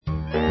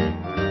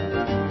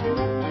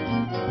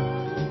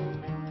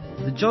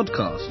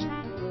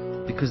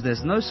Jodcast, because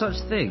there's no such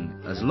thing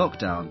as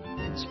lockdown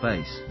in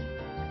space.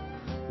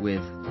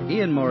 With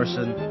Ian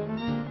Morison,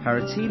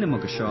 Haritina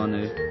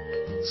Mogosanu,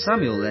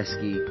 Samuel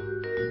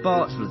Leske,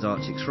 Bart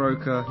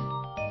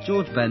Vladarchik-Sroka,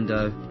 George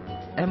Bendo,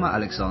 Emma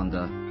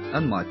Alexander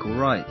and Michael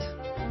Wright.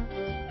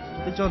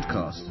 The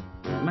Jodcast,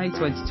 May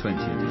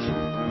 2020 edition.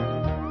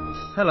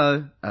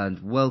 Hello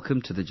and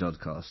welcome to the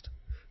Jodcast.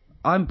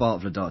 I'm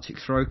Bart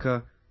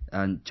Vladarchik-Sroka,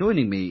 and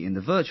joining me in the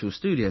virtual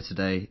studio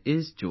today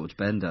is George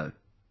Bendo.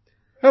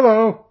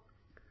 Hello.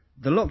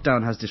 The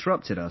lockdown has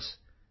disrupted us,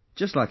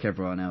 just like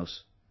everyone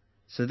else.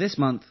 So this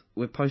month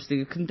we're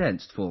posting a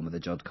condensed form of the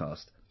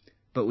Jodcast.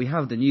 But we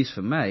have the news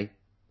for May,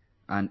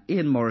 and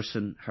Ian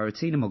Morison,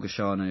 Haritina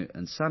Mogosanu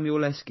and Samuel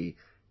Leske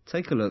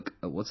take a look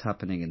at what's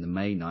happening in the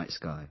May night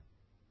sky.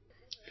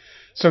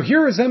 So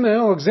here is Emma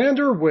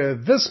Alexander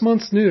with this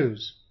month's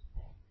news.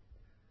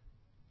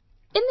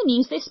 In the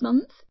news this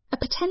month, a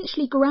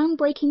potentially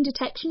groundbreaking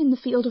detection in the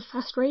field of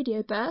fast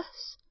radio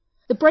bursts,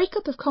 the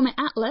breakup of Comet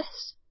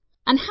Atlas,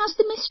 and has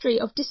the mystery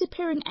of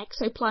disappearing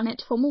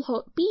exoplanet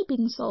Fomalhaut B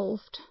been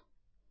solved?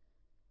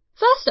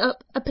 First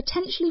up, a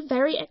potentially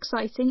very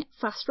exciting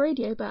fast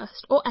radio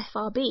burst, or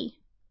FRB.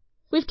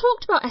 We've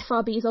talked about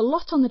FRBs a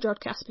lot on the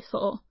Jodcast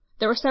before.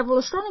 There are several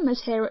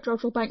astronomers here at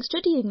Jodrell Bank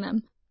studying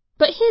them,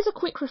 but here's a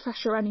quick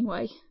refresher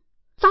anyway.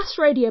 Fast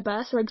radio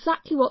bursts are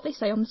exactly what they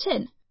say on the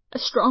tin. A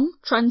strong,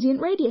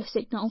 transient radio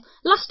signal,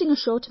 lasting a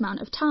short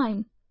amount of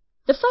time.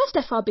 The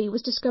first FRB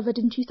was discovered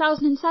in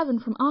 2007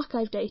 from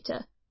archive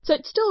data, so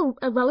it's still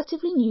a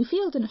relatively new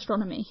field in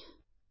astronomy.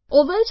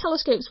 Although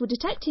telescopes were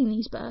detecting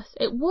these bursts,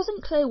 it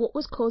wasn't clear what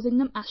was causing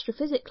them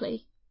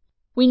astrophysically.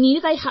 We knew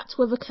they had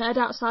to have occurred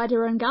outside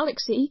our own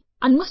galaxy,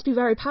 and must be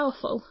very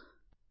powerful.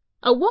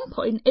 At one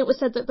point, it was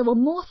said that there were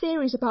more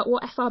theories about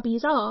what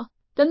FRBs are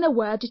than there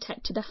were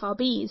detected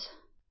FRBs.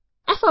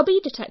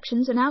 FRB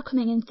detections are now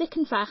coming in thick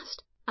and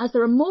fast, as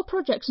there are more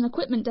projects and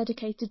equipment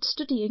dedicated to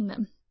studying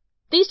them.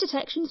 These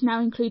detections now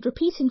include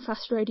repeating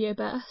fast radio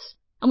bursts,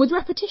 and with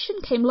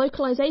repetition came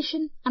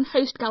localization and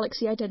host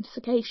galaxy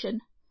identification.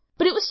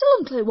 But it was still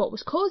unclear what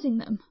was causing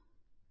them.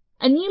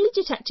 A newly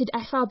detected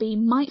FRB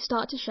might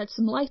start to shed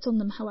some light on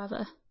them,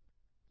 however.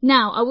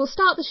 Now, I will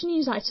start this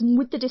news item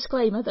with the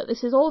disclaimer that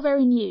this is all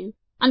very new,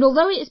 and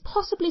although it is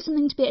possibly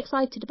something to be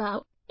excited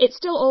about, it's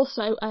still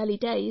also early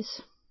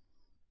days.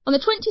 On the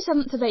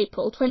 27th of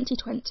April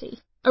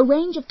 2020, a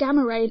range of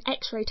gamma-ray and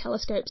X-ray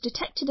telescopes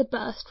detected a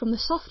burst from the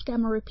soft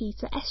gamma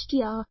repeater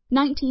SGR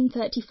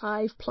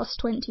 1935 plus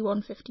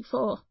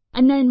 2154,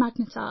 a known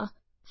magnetar,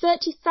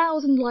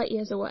 30,000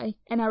 light-years away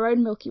in our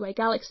own Milky Way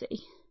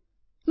galaxy.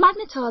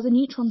 Magnetars are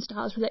neutron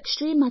stars with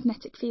extreme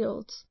magnetic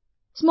fields,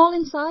 small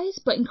in size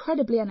but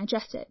incredibly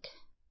energetic.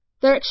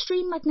 Their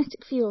extreme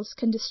magnetic fields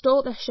can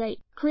distort their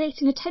shape,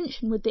 creating a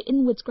tension with the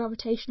inwards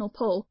gravitational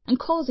pull and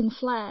causing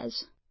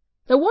flares.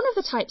 They're one of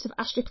the types of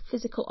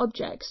astrophysical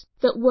objects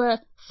that were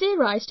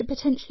theorised to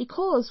potentially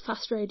cause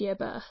fast radio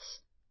bursts,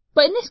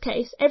 but in this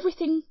case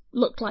everything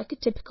looked like a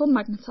typical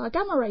magnetar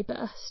gamma-ray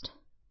burst.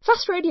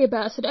 Fast radio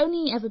bursts had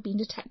only ever been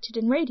detected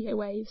in radio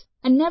waves,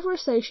 and never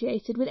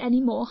associated with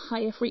any more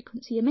higher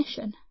frequency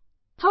emission.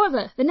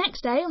 However, the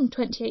next day, on the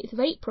 28th of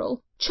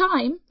April,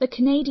 CHIME, the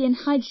Canadian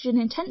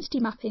Hydrogen Intensity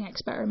Mapping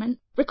Experiment,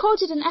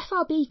 recorded an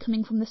FRB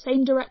coming from the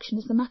same direction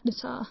as the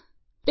magnetar.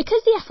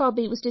 Because the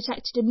FRB was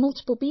detected in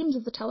multiple beams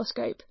of the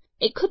telescope,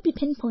 it could be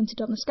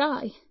pinpointed on the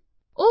sky.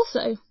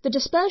 Also, the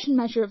dispersion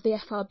measure of the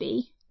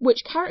FRB,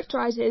 which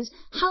characterises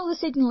how the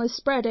signal is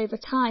spread over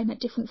time at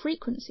different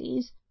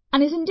frequencies,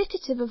 and is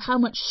indicative of how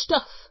much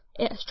stuff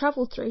it has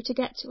travelled through to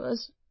get to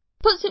us,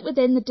 puts it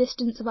within the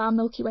distance of our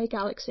Milky Way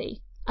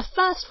galaxy, a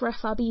first for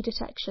FRB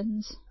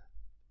detections.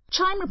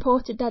 CHIME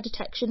reported their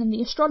detection in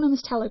the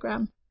Astronomer's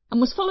Telegram, and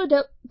was followed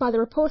up by the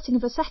reporting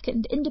of a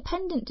second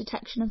independent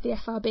detection of the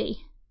FRB.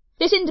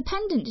 This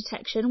independent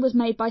detection was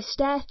made by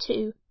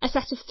STARE-2, a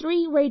set of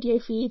 3 radio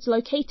feeds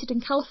located in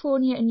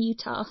California and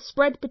Utah,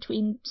 spread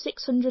between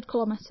 600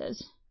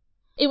 kilometres.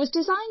 It was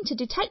designed to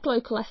detect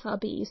local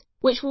FRBs,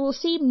 which will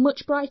seem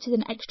much brighter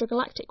than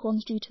extragalactic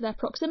ones due to their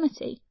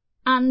proximity,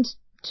 and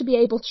to be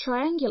able to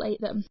triangulate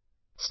them.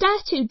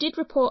 STARE-2 did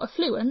report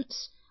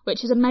affluence,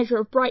 which is a measure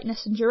of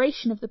brightness and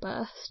duration of the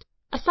burst,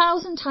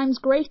 1,000 times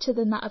greater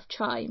than that of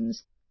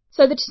CHIME's,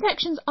 so the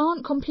detections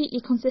aren't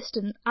completely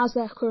consistent as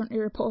they're currently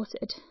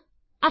reported.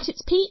 At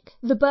its peak,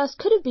 the burst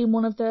could have been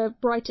one of the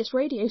brightest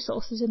radio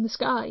sources in the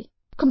sky,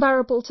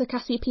 comparable to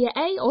Cassiopeia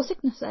A or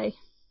Cygnus A.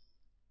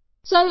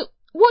 So,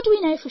 what do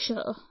we know for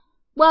sure?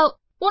 Well,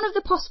 one of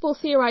the possible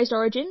theorised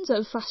origins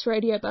of fast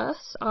radio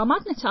bursts are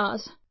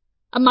magnetars.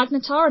 A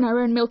magnetar in our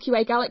own Milky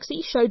Way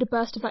galaxy showed a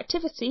burst of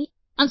activity,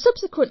 and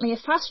subsequently a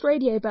fast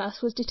radio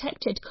burst was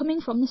detected coming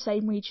from the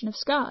same region of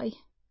sky.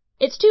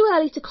 It's too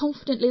early to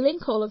confidently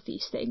link all of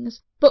these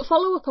things, but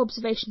follow-up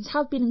observations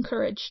have been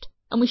encouraged,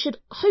 and we should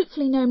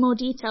hopefully know more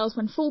details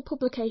when full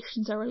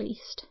publications are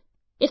released.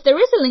 If there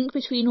is a link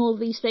between all of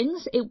these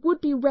things, it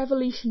would be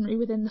revolutionary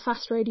within the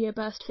fast radio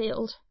burst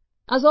field.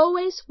 As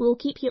always, we will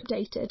keep you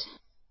updated.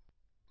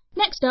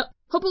 Next up,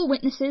 Hubble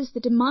witnesses the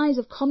demise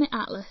of Comet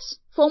Atlas,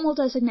 formal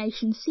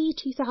designation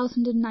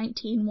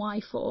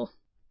C2019Y4.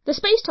 The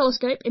Space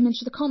Telescope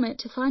imaged the comet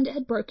to find it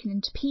had broken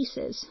into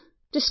pieces.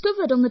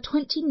 Discovered on the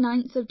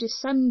 29th of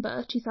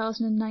December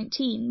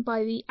 2019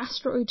 by the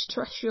Asteroid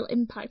Terrestrial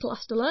Impact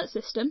Last Alert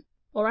System,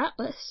 or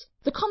ATLAS,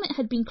 the comet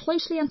had been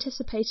closely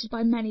anticipated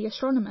by many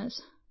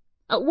astronomers.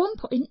 At one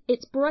point,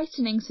 its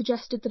brightening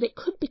suggested that it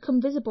could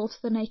become visible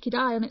to the naked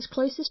eye on its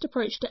closest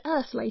approach to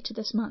Earth later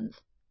this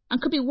month,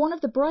 and could be one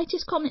of the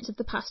brightest comets of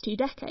the past 2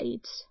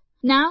 decades.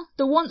 Now,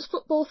 the once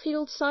football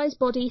field-sized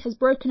body has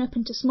broken up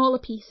into smaller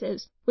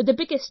pieces, with the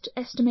biggest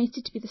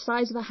estimated to be the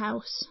size of a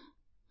house.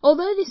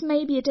 Although this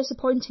may be a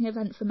disappointing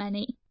event for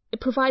many,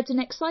 it provides an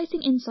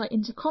exciting insight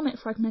into comet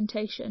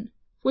fragmentation,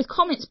 with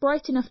comets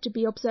bright enough to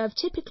be observed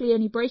typically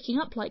only breaking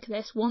up like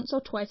this once or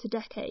twice a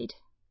decade.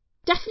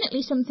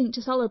 Definitely something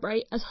to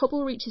celebrate as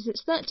Hubble reaches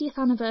its 30th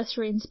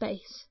anniversary in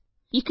space.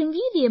 You can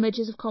view the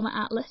images of Comet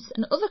Atlas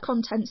and other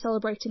content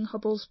celebrating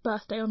Hubble's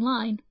birthday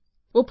online.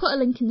 We'll put a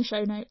link in the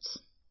show notes.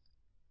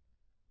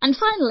 And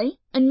finally,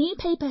 a new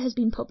paper has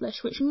been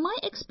published which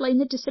might explain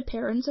the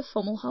disappearance of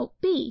Fomalhaut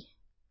B.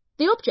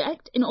 The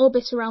object, in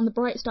orbit around the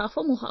bright star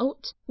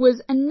Fomalhaut,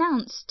 was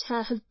announced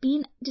to have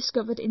been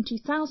discovered in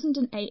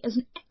 2008 as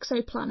an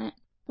exoplanet,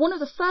 one of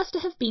the first to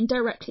have been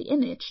directly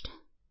imaged.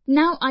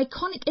 Now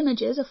iconic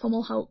images of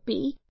Fomalhaut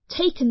B,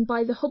 taken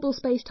by the Hubble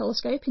Space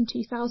Telescope in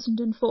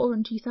 2004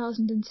 and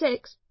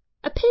 2006,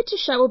 appeared to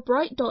show a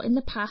bright dot in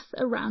the path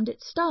around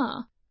its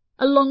star,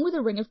 along with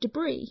a ring of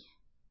debris.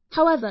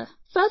 However,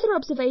 further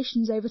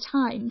observations over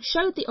time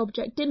showed the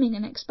object dimming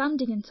and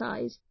expanding in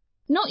size,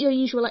 not your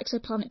usual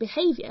exoplanet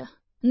behaviour,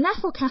 and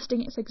therefore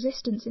casting its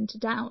existence into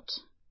doubt.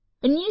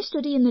 A new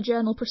study in the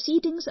journal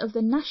Proceedings of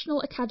the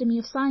National Academy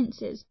of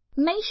Sciences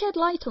may shed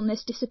light on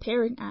this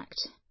disappearing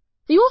act.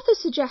 The authors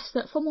suggest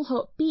that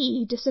Fomalhaut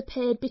B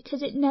disappeared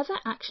because it never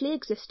actually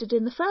existed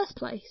in the first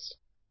place.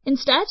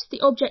 Instead,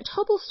 the object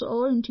Hubble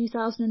saw in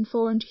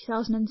 2004 and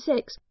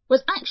 2006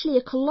 was actually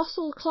a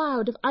colossal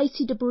cloud of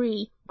icy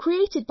debris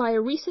created by a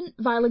recent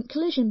violent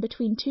collision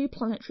between 2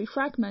 planetary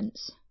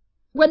fragments.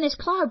 When this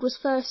cloud was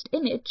first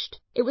imaged,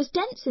 it was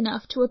dense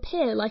enough to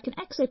appear like an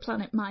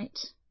exoplanet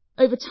might.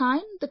 Over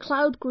time, the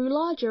cloud grew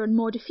larger and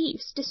more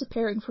diffuse,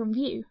 disappearing from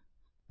view.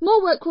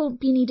 More work will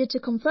be needed to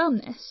confirm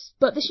this,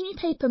 but this new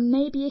paper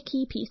may be a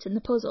key piece in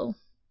the puzzle.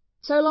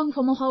 So long,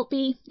 Fomalhaut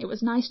B. It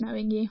was nice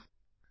knowing you.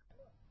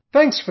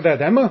 Thanks for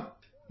that, Emma.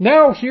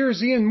 Now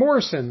here's Ian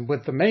Morison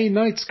with the May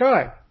night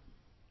sky.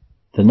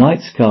 The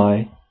night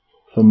sky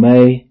for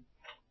May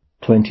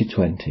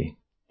 2020.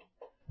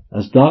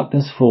 As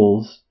darkness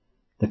falls,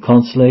 the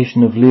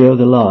constellation of Leo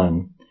the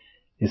Lion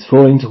is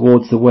falling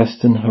towards the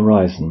western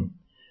horizon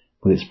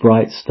with its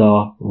bright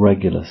star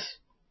Regulus.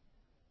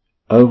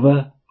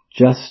 Over,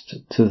 just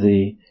to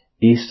the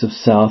east of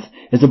south,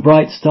 is a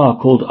bright star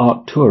called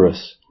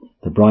Arcturus,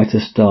 the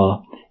brightest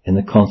star in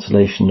the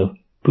constellation of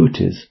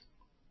Bootes.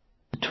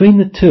 Between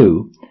the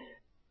two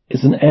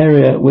is an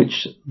area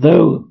which,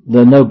 though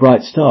there are no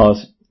bright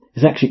stars,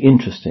 is actually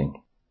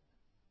interesting.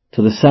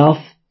 To the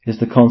south is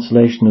the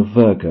constellation of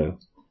Virgo,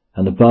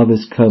 and above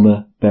is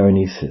Coma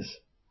Berenices.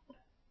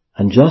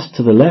 And just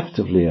to the left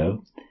of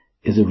Leo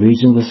is a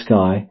region of the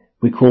sky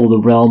we call the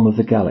realm of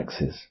the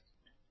galaxies.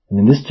 And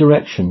in this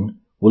direction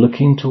we're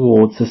looking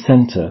towards the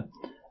centre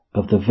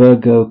of the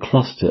Virgo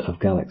cluster of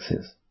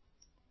galaxies.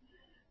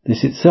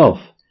 This itself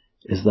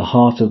is the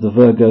heart of the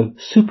Virgo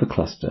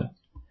supercluster,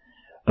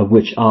 of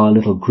which our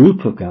little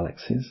group of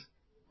galaxies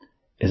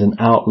is an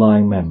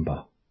outlying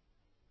member.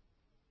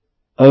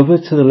 Over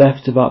to the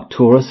left of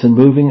Arcturus and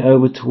moving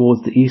over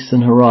towards the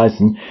eastern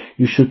horizon,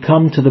 you should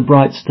come to the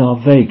bright star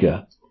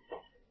Vega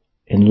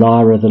in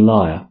Lyra the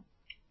Lyre.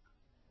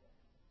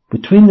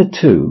 Between the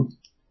two,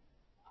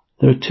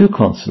 there are 2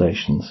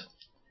 constellations.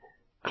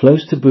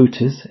 Close to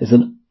Bootes is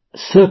a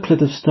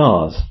circlet of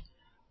stars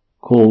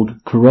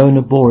called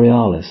Corona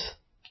Borealis,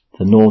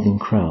 the Northern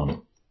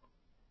Crown.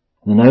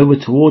 And then over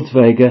towards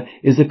Vega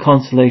is the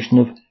constellation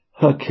of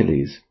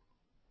Hercules.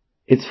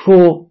 Its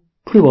 4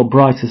 pretty well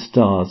brightest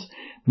stars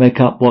make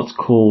up what's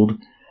called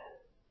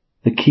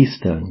the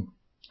keystone.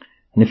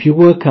 And if you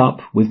work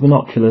up with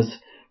binoculars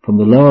from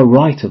the lower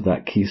right of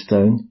that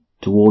keystone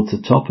towards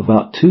the top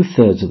about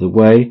 2/3 of the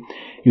way,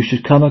 you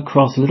should come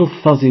across a little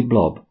fuzzy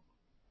blob.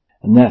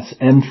 And that's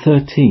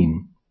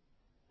M13,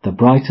 the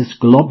brightest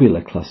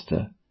globular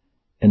cluster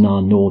in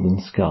our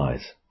northern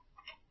skies.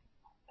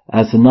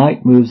 As the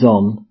night moves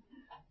on,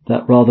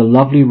 that rather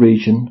lovely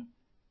region,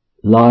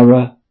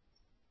 Lyra,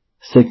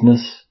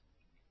 Cygnus,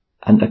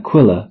 and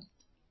Aquila,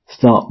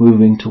 start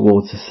moving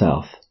towards the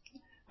south,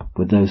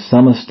 with those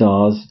summer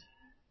stars,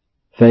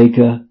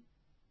 Vega,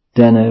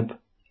 Deneb,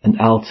 and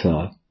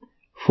Altair,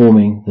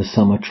 forming the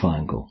summer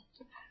triangle.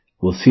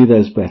 We'll see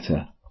those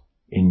better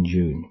in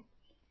June.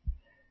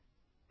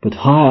 But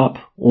high up,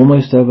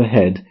 almost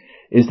overhead,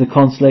 is the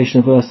constellation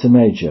of Ursa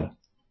Major,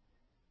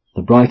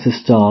 the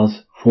brightest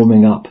stars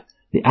forming up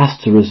the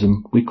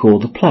asterism we call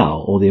the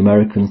Plough, or the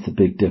Americans the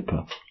Big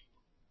Dipper.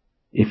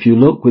 If you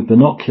look with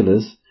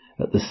binoculars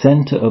at the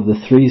centre of the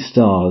 3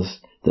 stars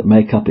that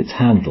make up its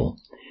handle,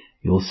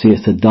 you'll see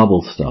it's a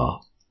double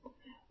star.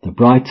 The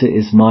brighter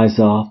is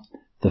Mizar,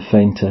 the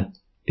fainter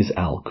is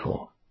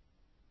Alcor.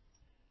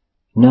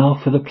 Now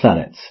for the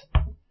planets.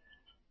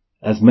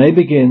 As May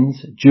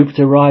begins,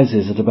 Jupiter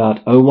rises at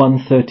about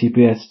 0130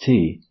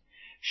 BST,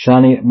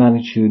 shining at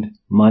magnitude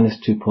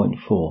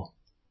 -2.4.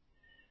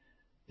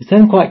 It's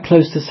then quite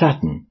close to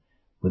Saturn,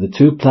 with the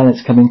two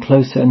planets coming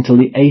closer until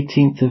the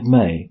 18th of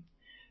May,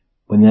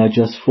 when they are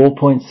just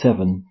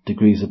 4.7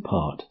 degrees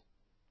apart.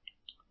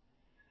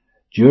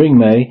 During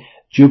May,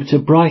 Jupiter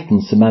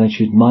brightens to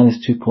magnitude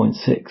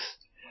 -2.6,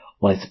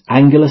 while its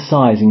angular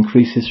size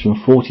increases from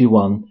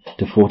 41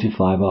 to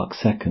 45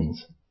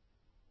 arcseconds.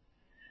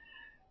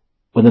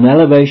 With an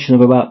elevation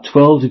of about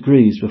 12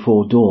 degrees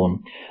before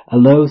dawn, a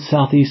low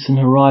southeastern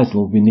horizon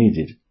will be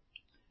needed,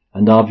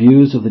 and our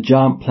views of the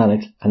giant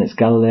planet and its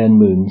Galilean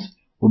moons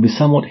will be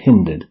somewhat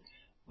hindered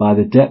by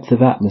the depth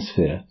of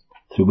atmosphere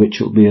through which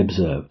it will be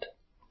observed.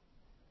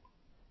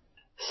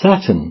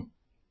 Saturn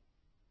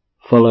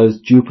follows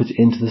Jupiter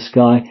into the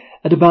sky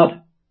at about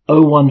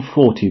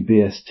 0140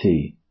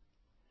 BST,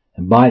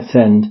 and by its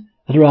end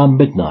at around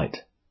midnight,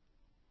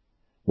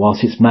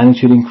 whilst its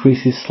magnitude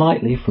increases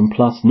slightly from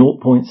plus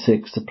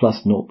 0.6 to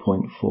plus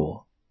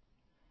 0.4.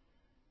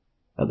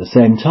 At the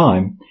same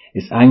time,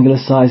 its angular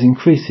size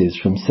increases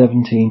from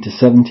 17 to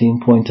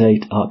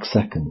 17.8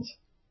 arcseconds.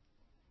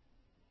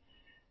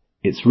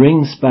 Its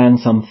ring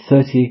spans some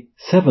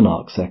 37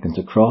 arcseconds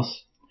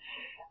across,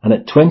 and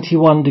at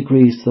 21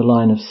 degrees to the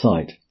line of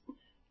sight,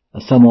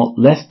 are somewhat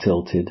less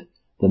tilted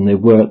than they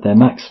were at their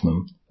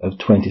maximum of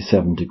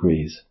 27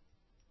 degrees.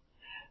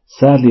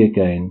 Sadly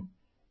again,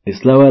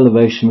 its low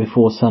elevation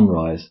before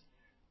sunrise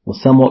will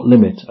somewhat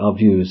limit our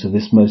views of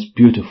this most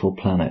beautiful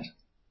planet.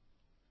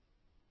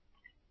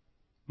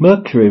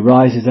 Mercury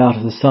rises out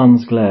of the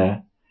sun's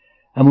glare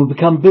and will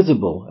become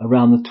visible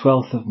around the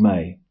 12th of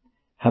May,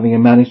 having a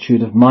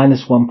magnitude of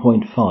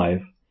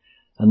 -1.5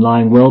 and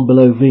lying well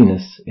below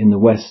Venus in the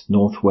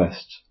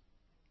west-northwest.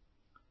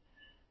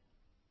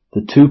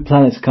 The two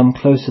planets come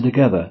closer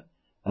together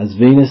as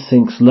Venus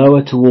sinks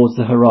lower towards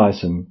the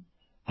horizon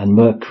and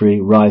Mercury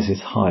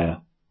rises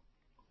higher.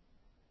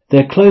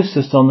 They're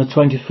closest on the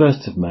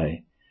 21st of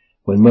May,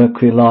 when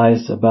Mercury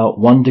lies about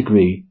 1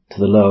 degree to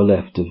the lower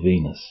left of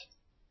Venus.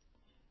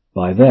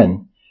 By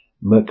then,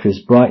 Mercury's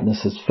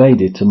brightness has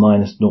faded to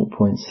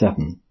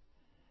 -0.7,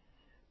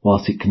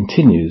 whilst it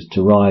continues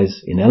to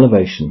rise in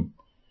elevation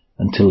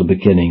until the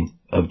beginning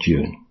of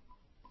June.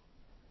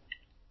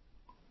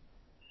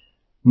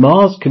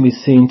 Mars can be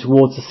seen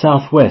towards the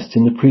southwest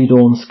in the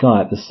pre-dawn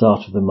sky at the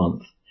start of the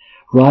month,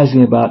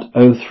 rising about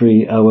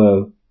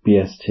 0300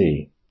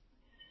 BST.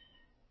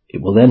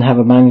 It will then have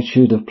a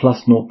magnitude of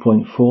plus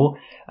 0.4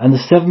 and a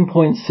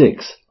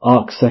 7.6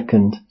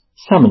 arcsecond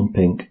salmon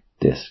pink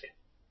disk.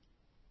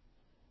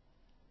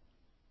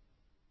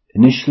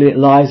 Initially it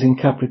lies in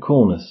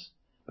Capricornus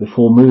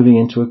before moving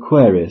into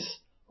Aquarius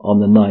on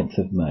the 9th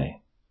of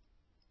May.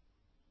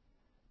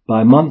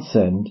 By month's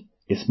end,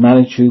 its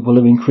magnitude will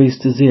have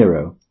increased to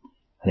 0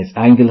 and its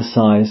angular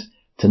size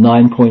to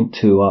 9.2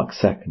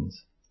 arcseconds.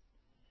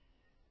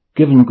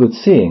 Given good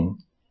seeing,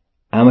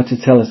 amateur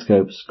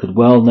telescopes could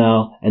well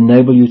now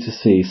enable you to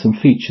see some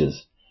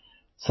features,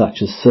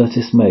 such as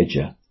Syrtis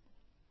Major,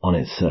 on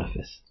its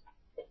surface.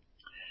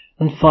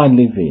 And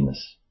finally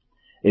Venus.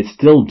 It's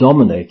still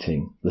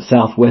dominating the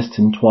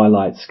southwestern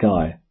twilight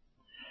sky,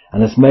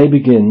 and as May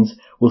begins,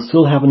 will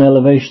still have an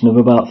elevation of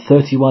about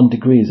 31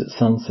 degrees at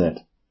sunset,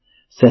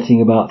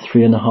 setting about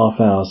 3.5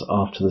 hours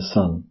after the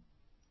sun.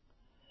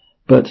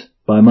 But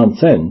by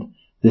month's end,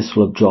 this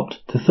will have dropped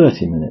to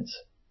 30 minutes.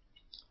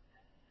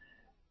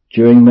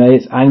 During May,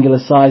 its angular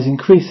size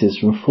increases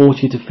from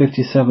 40 to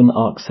 57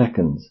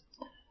 arcseconds,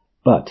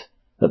 but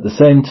at the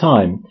same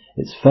time,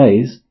 its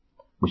phase,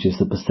 which is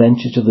the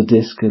percentage of the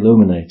disk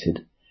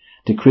illuminated,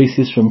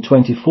 decreases from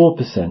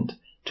 24%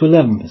 to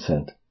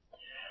 11%,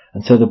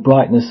 and so the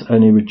brightness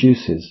only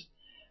reduces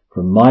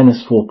from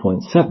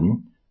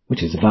 -4.7,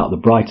 which is about the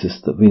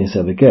brightest that Venus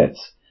ever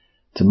gets,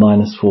 to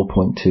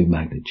 -4.2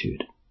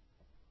 magnitude.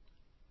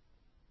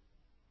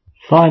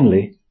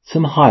 Finally,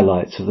 some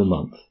highlights of the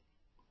month.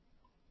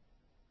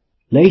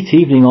 Late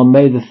evening on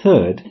May the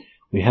 3rd,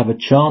 we have a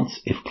chance,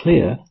 if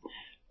clear,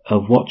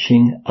 of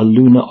watching a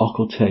lunar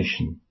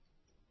occultation.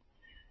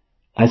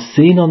 As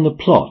seen on the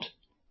plot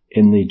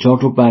in the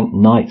Jodrell Bank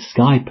Night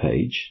Sky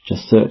page,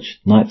 just search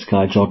Night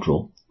Sky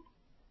Jodrell,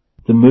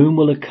 the moon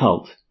will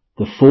occult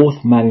the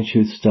 4th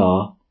magnitude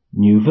star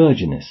Nu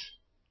Virginis.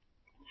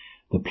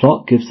 The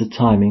plot gives the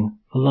timing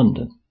for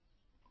London.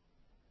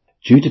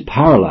 Due to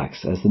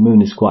parallax, as the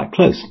moon is quite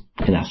close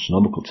in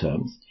astronomical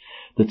terms,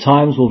 the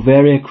times will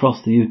vary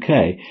across the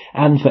UK,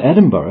 and for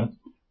Edinburgh,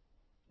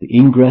 the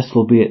ingress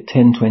will be at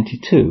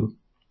 10:22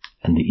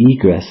 and the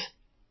egress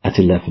at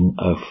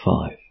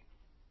 11:05.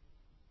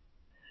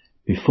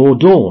 Before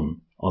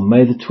dawn, on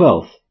May the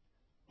 12th,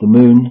 the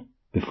moon,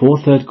 before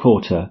third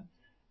quarter,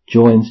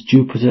 joins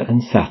Jupiter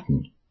and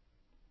Saturn.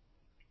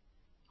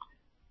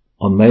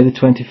 On May the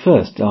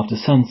 21st, after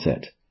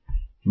sunset,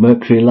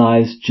 Mercury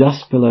lies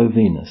just below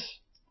Venus,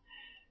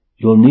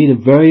 you'll need a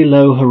very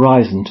low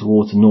horizon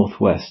towards the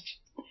northwest,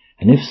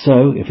 and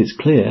if it's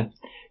clear,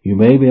 you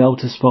may be able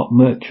to spot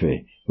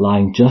Mercury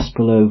lying just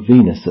below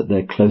Venus at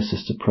their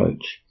closest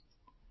approach.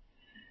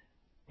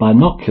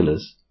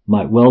 Binoculars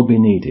might well be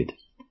needed,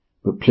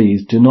 but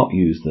please do not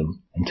use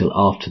them until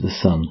after the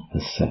sun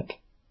has set.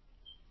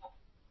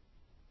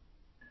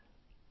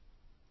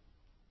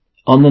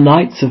 On the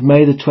nights of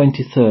May the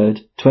 23rd,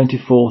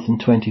 24th and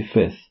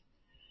 25th,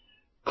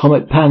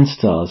 Comet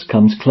Pan-STARRS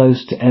comes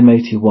close to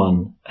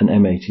M81 and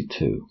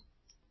M82.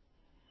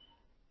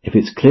 If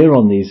it's clear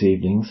on these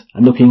evenings,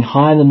 and looking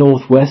high in the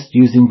northwest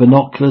using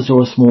binoculars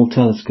or a small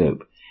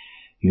telescope,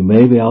 you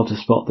may be able to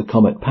spot the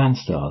comet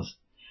Pan-STARRS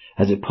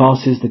as it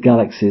passes the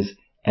galaxies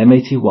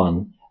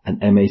M81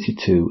 and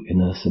M82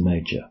 in Ursa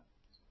Major.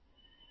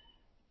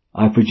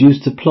 I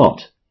produced a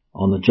plot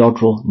on the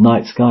Jodrell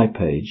Night Sky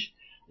page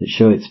that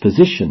show its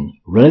position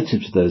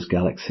relative to those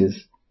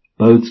galaxies,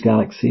 Bode's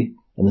Galaxy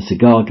and the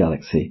Cigar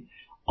Galaxy,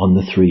 on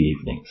the 3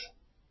 evenings.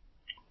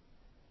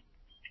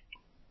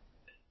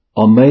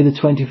 On May the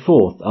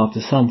 24th, after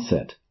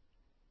sunset,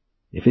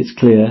 if it's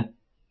clear,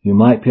 you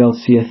might be able to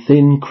see a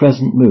thin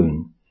crescent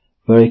moon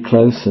very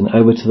close and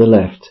over to the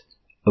left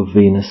of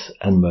Venus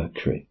and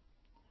Mercury.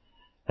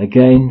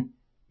 Again,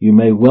 you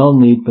may well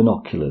need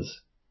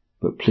binoculars,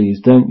 but please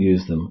don't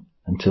use them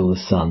until the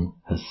sun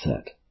has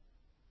set.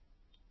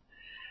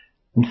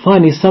 And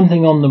finally,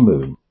 something on the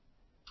moon.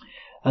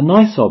 A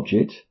nice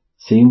object,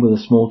 seen with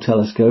a small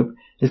telescope,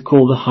 is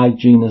called the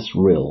Hyginus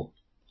Rill.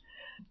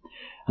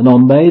 And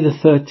on May the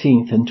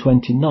 13th and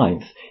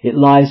 29th, it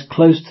lies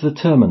close to the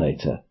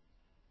terminator.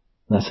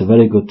 That's a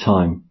very good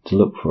time to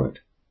look for it.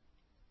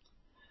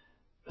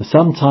 For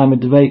some time a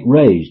debate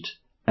raged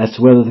as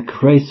to whether the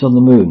craters on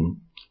the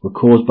moon were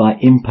caused by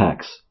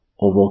impacts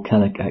or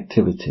volcanic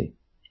activity.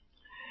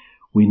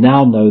 We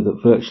now know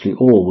that virtually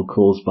all were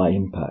caused by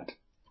impact.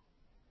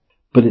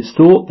 But it's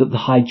thought that the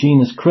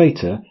Hyginus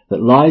crater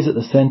that lies at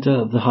the centre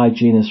of the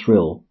Hyginus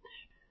Rill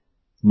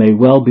may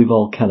well be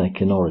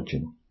volcanic in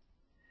origin.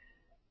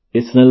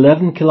 It's an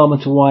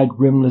 11-kilometre wide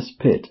rimless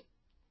pit,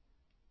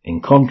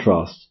 in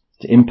contrast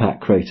to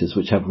impact craters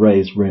which have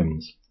raised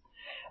rims,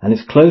 and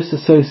its close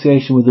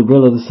association with the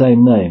rill of the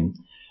same name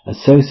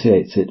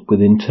associates it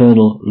with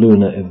internal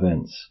lunar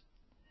events.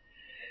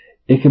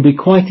 It can be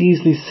quite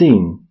easily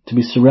seen to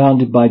be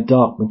surrounded by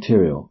dark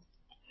material,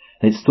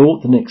 and it's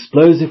thought that an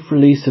explosive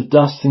release of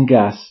dust and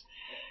gas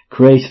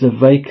created a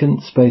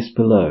vacant space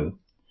below,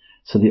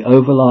 so the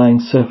overlying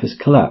surface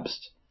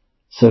collapsed,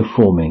 so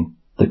forming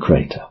the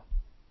crater.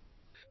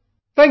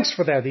 Thanks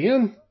for that,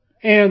 Ian.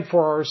 And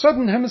for our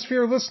Southern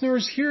Hemisphere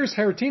listeners, here's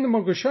Haritina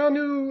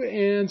Mogosanu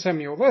and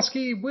Samuel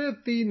Leske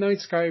with the night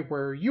sky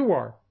where you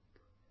are.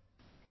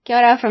 Kia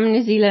ora from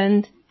New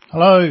Zealand.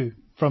 Hello,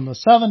 from the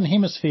Southern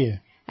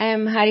Hemisphere.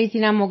 I'm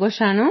Haritina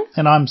Mogosanu.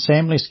 And I'm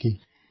Sam Leske.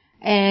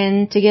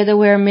 And together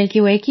we're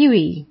Milky Way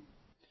Kiwi.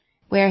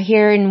 We're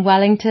here in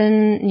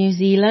Wellington, New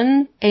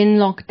Zealand, in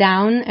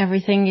lockdown.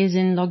 Everything is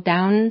in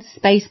lockdown.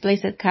 Space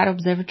Place at Cat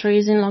Observatory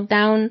is in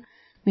lockdown.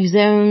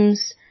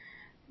 Museums,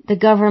 the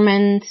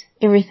government,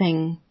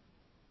 everything.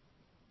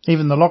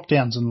 Even the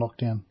lockdown's in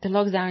lockdown. The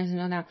lockdown is in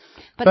lockdown.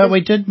 But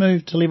we did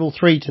move to level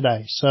 3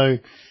 today, so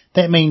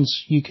that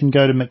means you can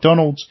go to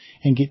McDonald's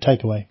and get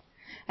takeaway.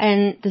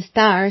 And the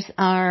stars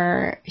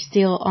are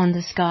still on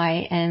the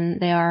sky, and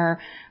they are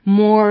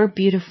more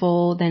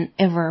beautiful than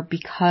ever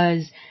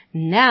because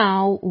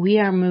now we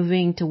are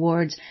moving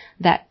towards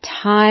that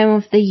time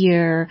of the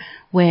year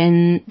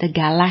when the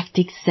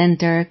galactic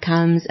center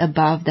comes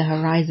above the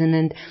horizon,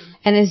 and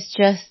it's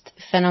just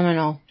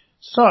phenomenal.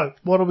 So,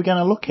 what are we going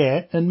to look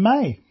at in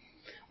May?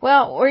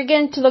 Well, we're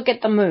going to look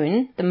at the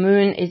moon. The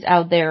moon is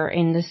out there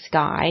in the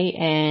sky,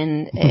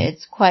 and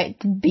it's quite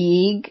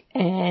big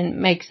and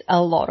makes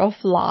a lot of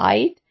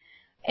light.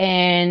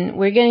 And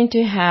we're going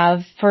to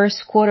have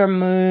first quarter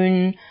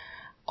moon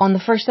on the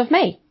 1st of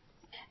May.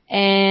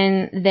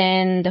 And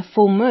then the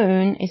full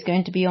moon is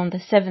going to be on the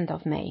 7th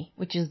of May,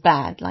 which is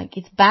bad. Like,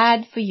 it's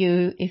bad for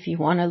you if you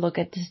want to look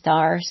at the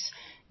stars.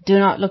 Do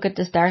not look at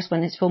the stars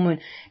when it's full moon.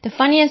 The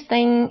funniest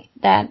thing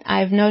that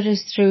I've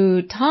noticed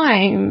through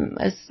time,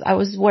 as I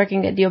was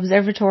working at the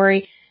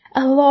observatory,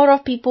 a lot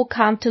of people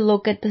come to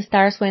look at the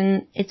stars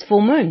when it's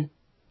full moon.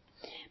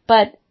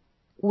 But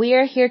we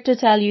are here to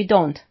tell you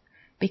don't,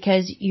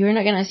 because you're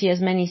not going to see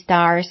as many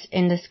stars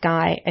in the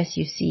sky as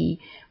you see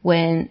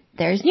when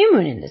there's new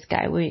moon in the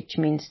sky, which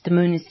means the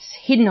moon is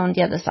hidden on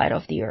the other side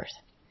of the earth.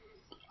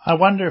 I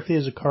wonder if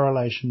there's a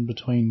correlation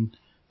between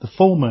the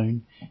full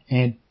moon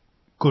and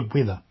good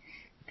weather,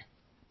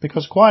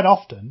 because quite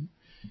often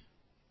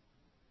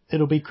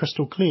it'll be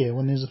crystal clear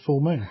when there's a full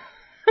moon,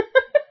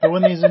 but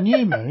when there's a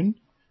new moon,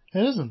 it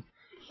isn't.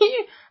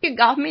 You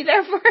got me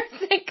there for a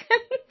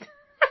second.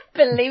 I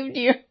believed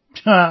you.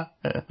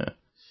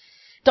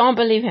 Don't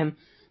believe him.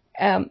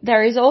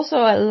 There is also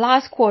a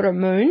last quarter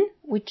moon,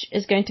 which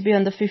is going to be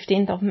on the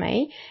 15th of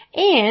May,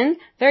 and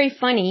very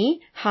funny,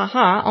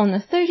 on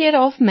the 30th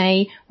of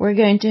May we're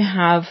going to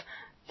have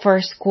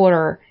first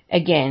quarter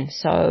again,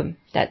 so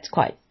that's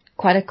quite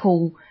a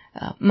cool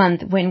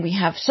month when we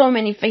have so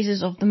many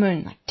phases of the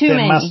moon, like too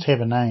many. That must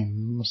have a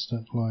name, must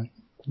it? Like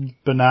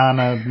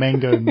banana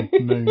mango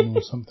moon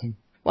or something.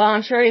 Well,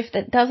 I'm sure if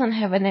that doesn't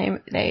have a name,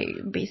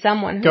 there'd be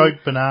someone Goat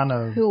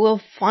banana who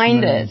will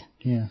find moon. it.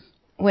 Yeah.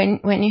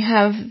 When you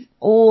have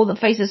all the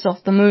phases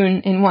of the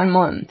moon in 1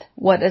 month,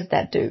 what does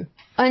that do?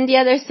 On the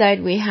other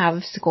side, we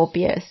have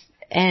Scorpius,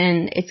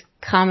 and it's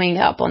coming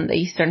up on the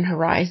eastern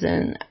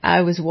horizon.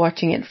 I was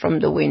watching it from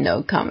the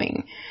window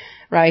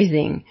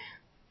rising,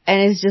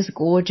 and it's just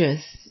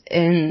gorgeous.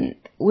 And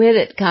with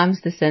it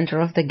comes the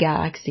center of the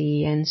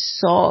galaxy and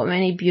so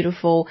many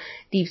beautiful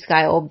deep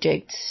sky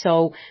objects.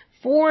 So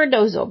for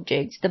those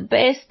objects, the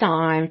best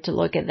time to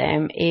look at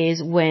them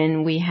is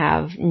when we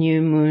have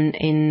new moon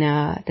in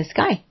the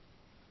sky,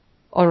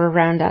 or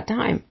around that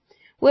time.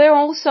 We're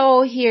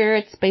also here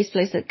at Space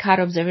Place at Kite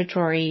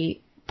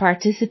Observatory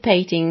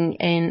participating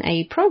in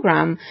a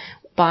program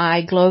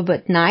by Globe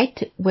at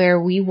Night, where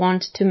we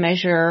want to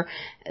measure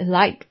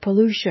light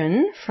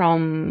pollution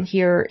from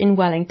here in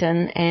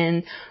Wellington.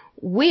 And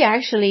we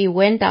actually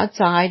went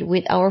outside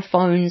with our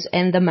phones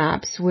and the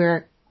maps.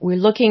 We're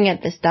looking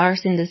at the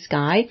stars in the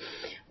sky.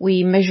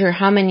 We measure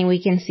how many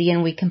we can see,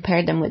 and we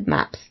compare them with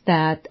maps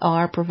that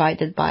are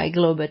provided by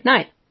Globe at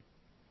Night.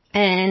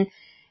 And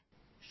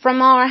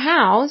from our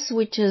house,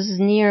 which is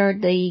near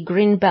the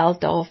green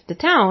belt of the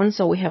town,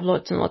 so we have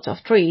lots and lots of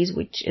trees,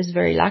 which is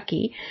very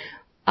lucky,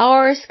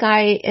 our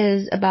sky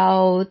is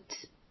about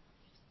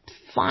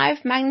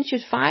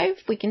magnitude 5.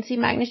 We can see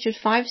magnitude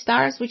 5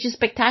 stars, which is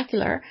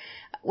spectacular.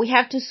 We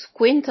have to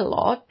squint a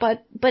lot,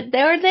 but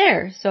they're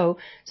there. So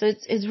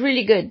it's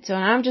really good. So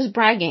I'm just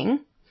bragging,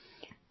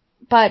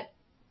 but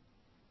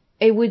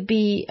it would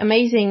be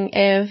amazing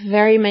if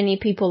very many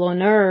people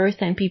on Earth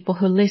and people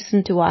who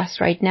listen to us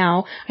right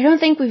now, I don't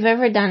think we've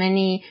ever done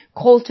any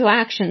call to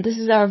action. This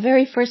is our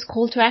very first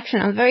call to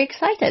action. I'm very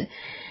excited.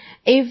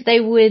 If they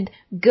would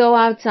go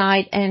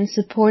outside and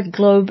support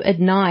Globe at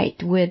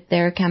Night with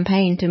their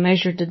campaign to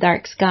measure the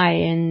dark sky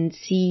and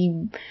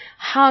see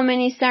how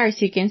many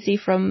stars you can see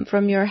from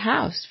your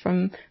house,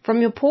 from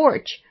your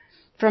porch,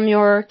 from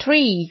your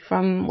tree,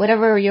 from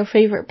whatever your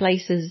favorite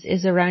place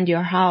is around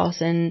your house,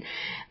 and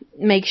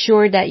make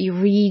sure that you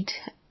read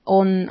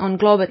on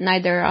Globe at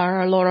Night. There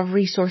are a lot of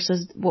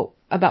resources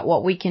about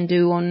what we can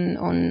do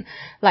on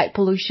light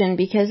pollution,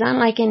 because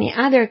unlike any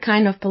other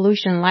kind of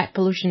pollution, light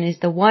pollution is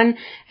the one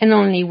and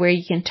only where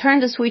you can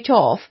turn the switch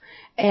off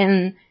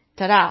and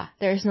ta-da,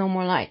 there's no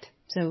more light.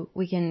 So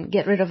we can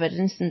get rid of it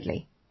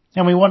instantly.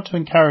 And we want to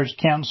encourage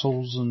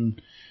councils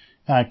and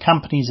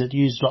companies that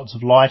use lots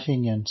of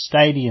lighting and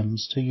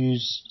stadiums to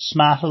use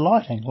smarter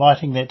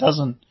lighting that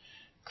doesn't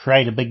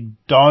create a big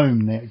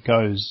dome that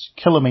goes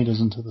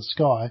kilometres into the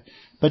sky,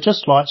 but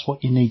just lights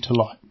what you need to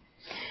light.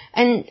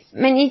 And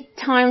many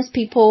times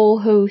people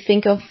who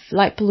think of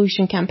light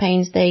pollution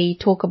campaigns, they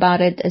talk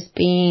about it as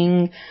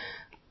being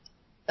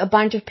a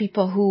bunch of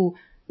people who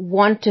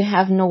want to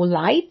have no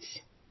lights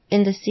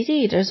in the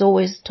city. There's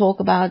always talk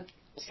about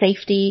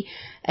safety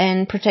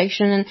and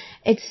protection, and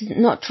it's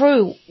not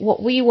true.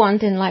 What we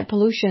want in light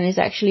pollution is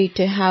actually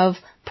to have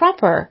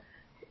proper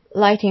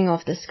lighting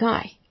of the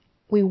sky.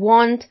 We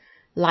want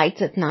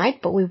lights at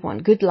night, but we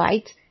want good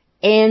lights,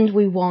 and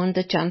we want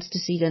a chance to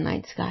see the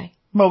night sky.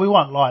 Well, we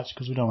want lights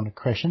because we don't want to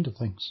crash into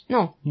things.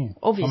 No, yeah,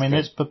 obviously. I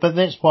mean, but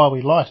that's why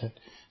we light it.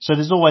 So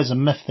there's always a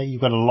myth that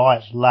you've got to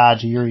light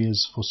large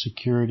areas for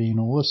security and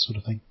all this sort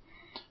of thing.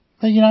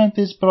 But,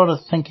 there's a lot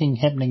of thinking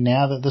happening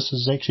now that this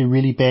is actually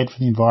really bad for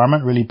the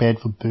environment, really bad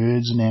for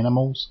birds and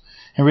animals,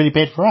 and really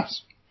bad for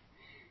us.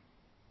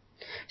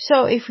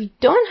 So if we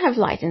don't have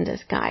light in the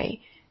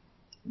sky,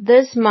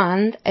 this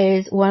month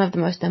is one of the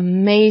most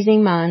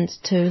amazing months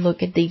to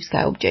look at deep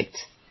sky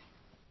objects.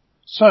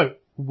 So,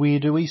 where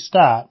do we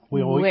start?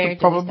 We could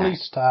probably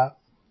start.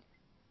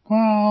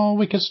 Well,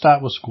 we could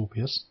start with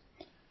Scorpius.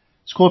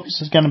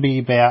 Scorpius is going to be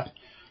about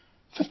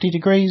 50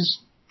 degrees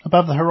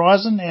above the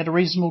horizon at a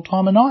reasonable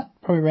time of night,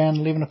 probably around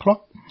 11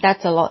 o'clock.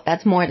 That's a lot.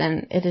 That's more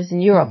than it is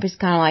in Europe. It's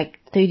kind of like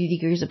 30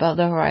 degrees above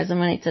the horizon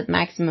when it's at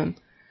maximum.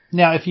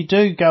 Now, if you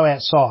do go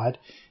outside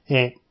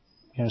at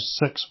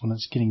 6 when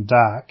it's getting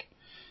dark,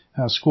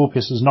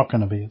 Scorpius is not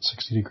going to be at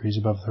 60 degrees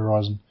above the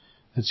horizon.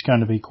 It's going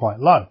to be quite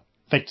low.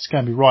 In fact, it's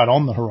going to be right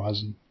on the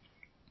horizon.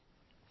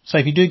 So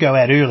if you do go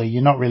out early,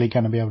 you're not really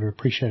going to be able to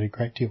appreciate it a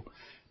great deal.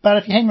 But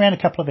if you hang around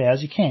a couple of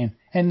hours, you can.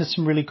 And there's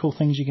some really cool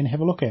things you can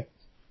have a look at.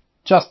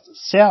 Just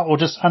south, or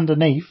just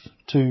underneath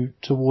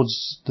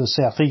towards the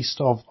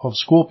southeast of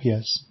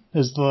Scorpius,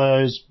 is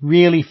those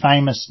really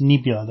famous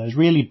nebula, those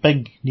really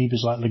big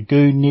nebulas like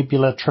Lagoon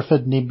Nebula,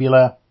 Trifid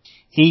Nebula,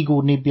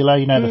 Eagle Nebula,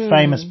 the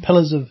famous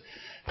pillars of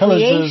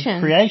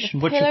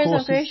creation, which of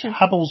course is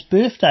Hubble's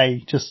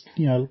birthday just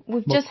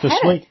this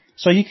week.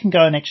 So you can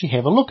go and actually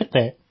have a look at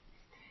that.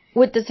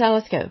 With the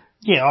telescope?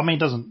 Yeah, I mean,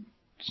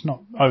 it's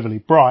not overly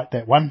bright,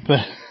 that one, but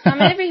I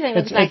mean, everything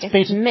looks like a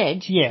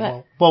smidge.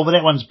 Yeah, but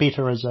that one's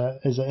better as an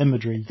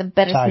imagery. It's a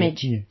better target,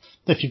 smidge. Yeah,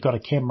 if you've got a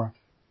camera.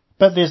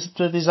 But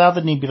there's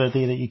other nebula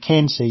there that you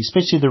can see,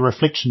 especially the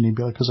reflection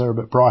nebula, because they're a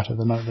bit brighter.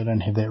 They don't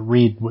have that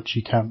red, which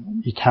you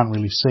can't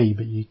really see,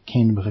 but you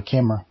can with a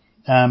camera.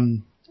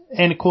 And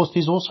of course,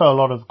 there's also a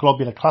lot of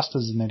globular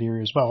clusters in that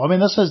area as well. I mean,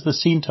 this is the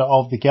centre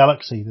of the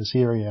galaxy, this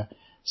area.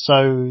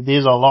 So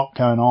there's a lot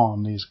going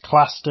on. There's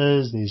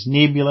clusters, there's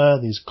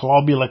nebula, there's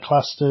globular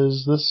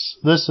clusters.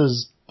 This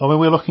is, I mean,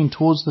 we're looking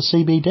towards the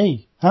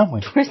CBD, aren't we?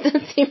 Towards the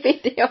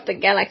CBD of the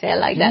galaxy, I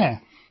like that. Yeah.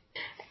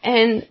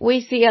 And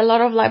we see a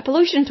lot of light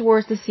pollution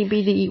towards the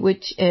CBD,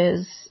 which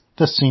is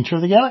the centre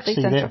of the galaxy,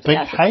 that big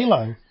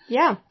halo.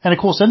 Yeah. And of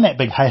course, in that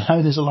big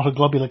halo, there's a lot of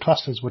globular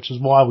clusters, which is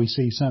why we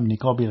see so many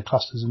globular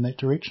clusters in that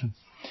direction.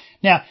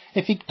 Now,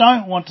 if you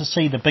don't want to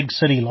see the big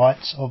city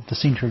lights of the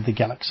centre of the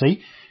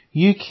galaxy,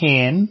 you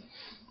can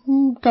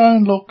go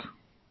and look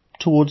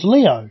towards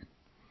Leo,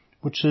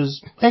 which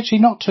is actually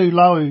not too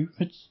low.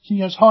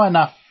 It's high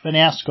enough in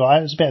our sky.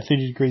 It's about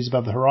 30 degrees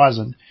above the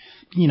horizon,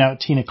 at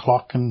 10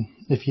 o'clock. And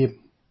if you're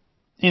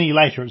any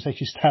later, it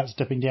actually starts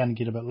dipping down and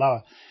get a bit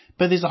lower.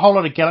 But there's a whole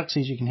lot of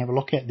galaxies you can have a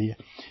look at there.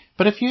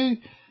 But if you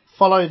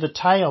follow the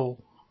tail,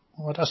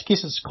 I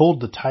guess it's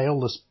called the tail,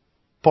 this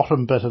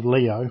bottom bit of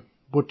Leo,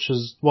 which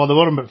is, the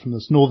bottom bit from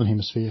this northern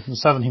hemisphere. From the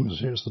southern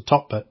hemisphere is the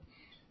top bit.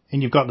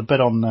 And you've got the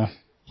bit on the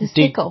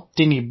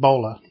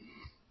Denebola.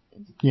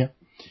 Yeah.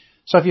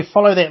 So if you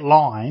follow that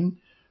line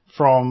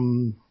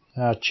from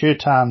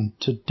Chertan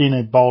to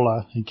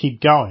Denebola and keep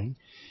going,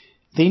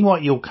 then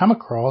what you'll come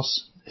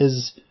across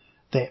is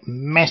that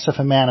massive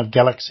amount of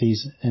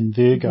galaxies in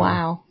Virgo.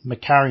 Wow.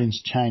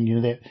 Macarian's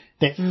chain,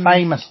 that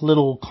famous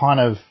little kind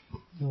of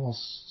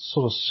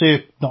sort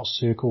of not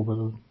circle,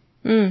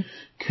 but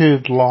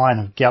curved line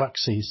of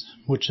galaxies,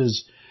 which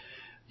is,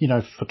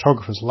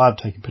 photographers love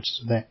taking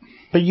pictures of that.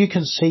 But you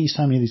can see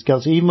so many of these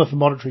galaxies. Even with a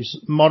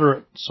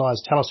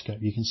moderate-sized telescope,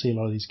 you can see a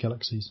lot of these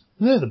galaxies.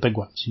 They're the big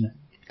ones,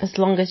 As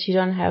long as you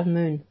don't have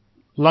moon.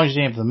 As long as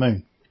you have the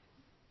moon.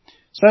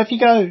 So if you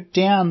go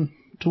down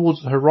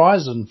towards the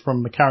horizon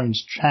from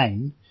Macarian's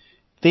chain,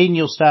 then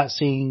you'll start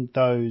seeing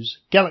those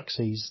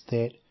galaxies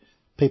that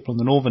people in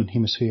the northern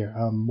hemisphere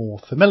are more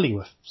familiar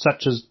with,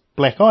 such as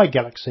Black Eye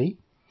Galaxy,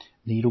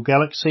 Needle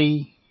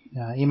Galaxy,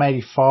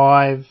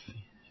 M85,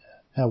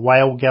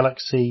 Whale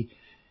Galaxy,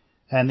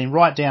 and then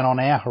right down on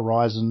our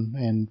horizon,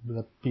 and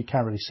you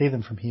can't really see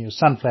them from here,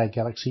 Sunflower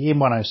Galaxy,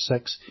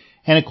 M106,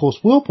 and of course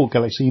Whirlpool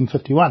Galaxy,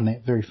 M51,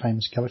 that very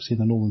famous galaxy in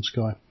the northern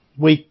sky.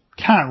 We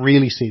can't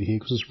really see it here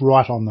because it's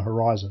right on the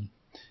horizon.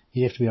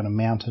 You have to be on a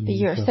mountain.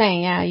 You're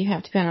saying, you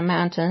have to be on a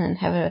mountain and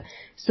have a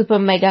super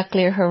mega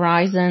clear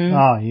horizon.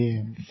 Oh,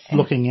 yeah.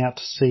 Looking out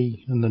to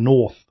sea in the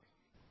north,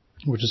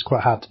 which is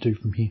quite hard to do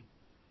from here.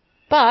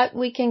 But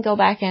we can go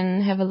back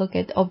and have a look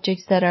at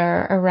objects that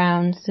are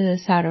around the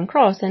Saturn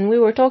Cross. And we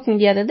were talking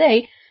the other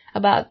day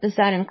about the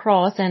Saturn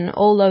Cross and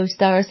all those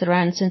stars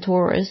around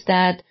Centaurus,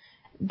 that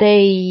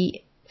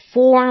they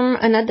form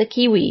another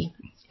kiwi.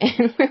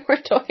 And we were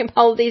talking about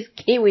all these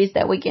kiwis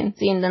that we can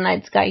see in the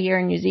night sky here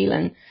in New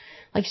Zealand.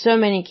 Like so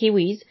many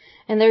kiwis.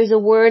 And there's a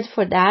word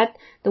for that.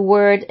 The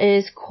word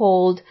is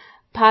called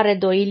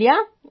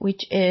pareidolia,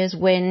 which is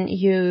when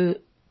you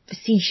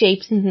see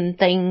shapes and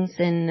things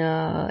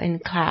in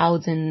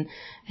clouds and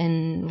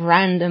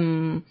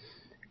random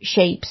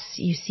shapes.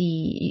 You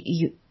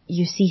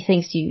see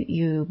things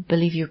you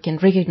believe you can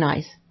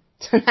recognize.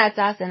 So that's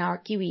us and our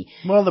kiwi.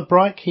 Well, the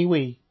bright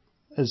kiwi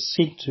is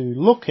said to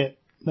look at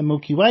the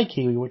Milky Way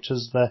kiwi, which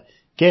is the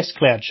gas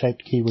cloud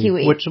shaped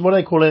kiwi. Which, what do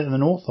they call it in the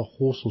north? A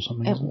horse or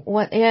something, isn't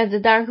it? Yeah, the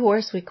dark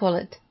horse we call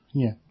it.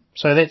 Yeah.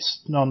 So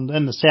that's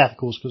in the south, of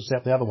course, because it's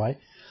out the other way.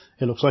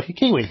 It looks like a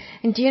kiwi.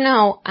 And do you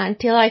know,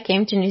 until I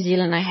came to New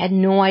Zealand, I had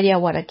no idea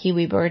what a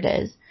kiwi bird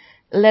is,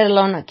 let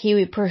alone a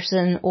kiwi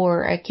person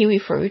or a kiwi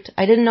fruit.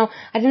 I didn't know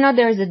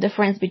there was a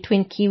difference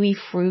between kiwi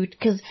fruit,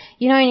 because,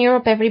 in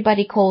Europe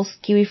everybody calls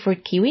kiwi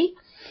fruit kiwi.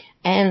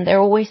 And they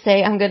always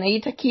say, I'm going to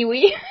eat a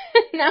kiwi.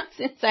 Now,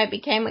 since I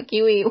became a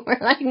kiwi, we're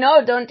like,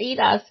 no, don't eat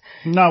us.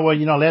 No, well,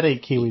 you're not allowed to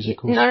eat kiwis, of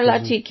course. You're not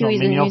allowed to eat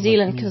kiwis in New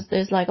Zealand because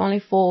there's like only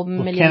 4.5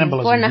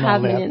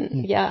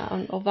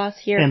 million of us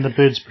here. And the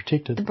bird's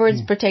protected. The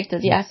bird's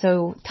protected,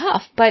 so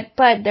tough. But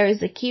there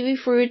is a kiwi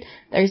fruit,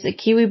 there is a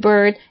kiwi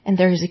bird, and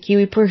there is a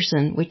kiwi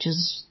person, which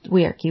is,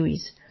 we are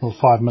kiwis. Well,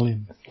 5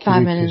 million.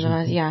 5 million of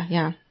us,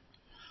 yeah.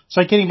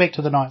 So getting back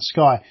to the night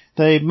sky,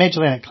 the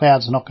Magellanic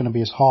Clouds are not going to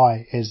be as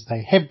high as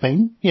they have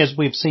been, as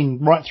we've seen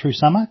right through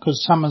summer,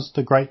 because summer's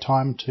the great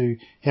time to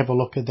have a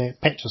look at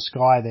that patch of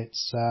sky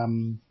that's,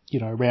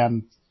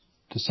 around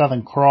the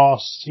Southern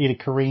Cross, Eta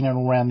Carina and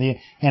all around there,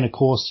 and of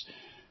course,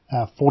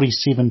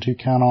 47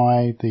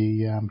 Tucanae,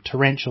 the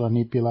Tarantula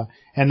Nebula,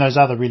 and those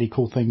other really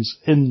cool things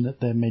in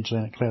the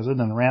Magellanic Clouds, in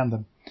and around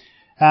them.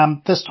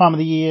 This time of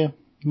the year,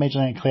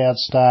 Magellanic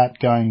Clouds start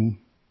going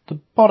the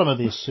bottom of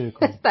their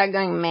circle. Start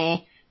going meh.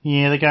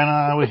 Yeah, they're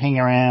going, we hang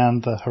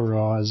around the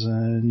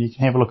horizon. You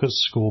can have a look at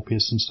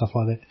Scorpius and stuff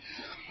like that.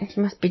 It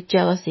must be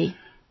jealousy.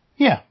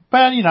 Yeah,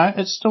 but,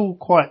 it's still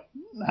quite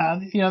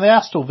They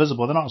are still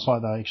visible. They're not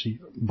like they're actually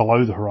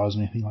below the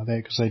horizon or anything like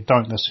that because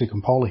they're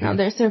circumpolar here. No,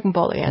 they're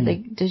circumpolar, yeah.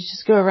 They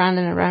just go around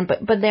and around,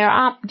 but they're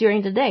up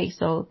during the day,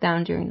 so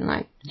down during the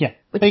night. Yeah.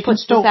 Which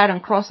puts the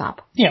Saturn cross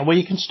up. Yeah, well,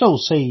 you can still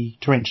see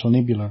Tarantula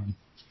Nebula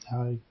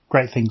and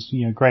great things,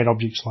 great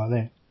objects like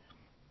that.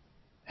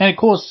 And, of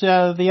course,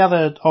 the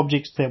other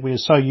objects that we're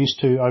so used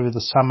to over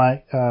the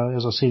summer,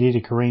 as I said,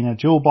 Eta Carina,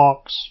 Jewel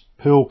Box,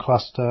 Pearl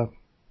Cluster,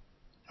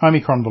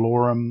 Omicron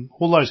Velorum,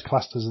 all those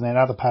clusters in that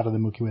other part of the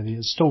Milky Way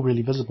is still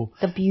really visible.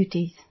 The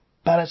beauties.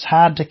 But it's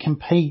hard to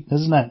compete,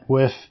 isn't it,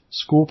 with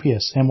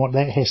Scorpius and what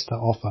that has to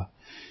offer.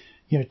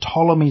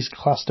 Ptolemy's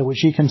cluster,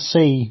 which you can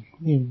see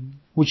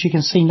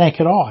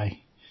naked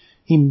eye,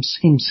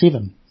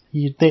 M7.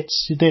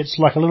 That's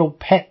like a little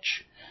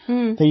patch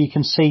that you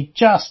can see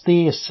just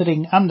there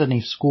sitting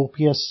underneath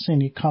Scorpius,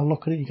 and you kind of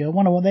look at it and you go, I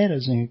wonder what that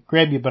is, and you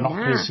grab your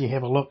binoculars, you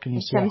have a look, and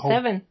you see a whole...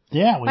 M7.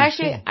 Yeah, well,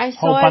 actually, I saw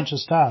whole bunch of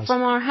stars.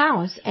 From our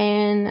house,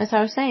 and as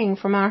I was saying,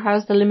 from our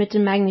house the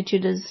limited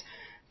magnitude is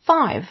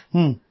 5.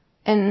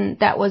 And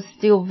that was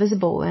still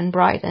visible and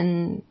bright,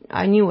 and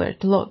I knew where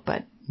to look,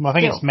 but I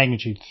think it's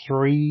magnitude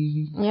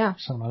 3,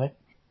 something like that.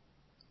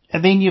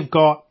 And then you've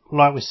got,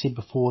 like we said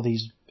before, the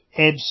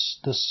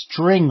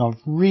string of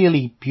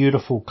really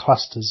beautiful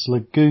clusters,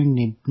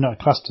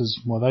 clusters,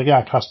 well, they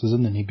are clusters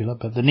in the nebula,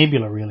 but the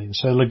nebula really.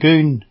 So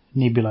Lagoon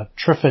Nebula,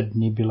 Trifid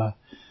Nebula,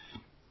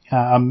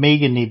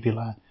 Omega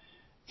Nebula,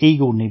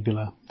 Eagle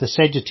Nebula, the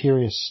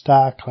Sagittarius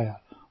star cloud,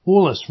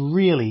 all this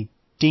really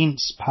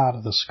dense part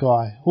of the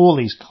sky, all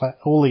these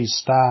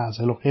stars,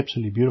 they look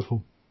absolutely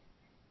beautiful.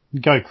 You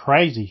go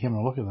crazy having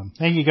a look at them.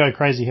 And you go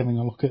crazy having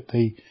a look at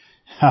the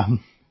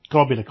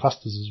globular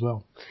clusters as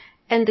well.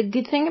 And the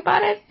good thing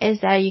about it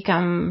is that you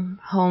come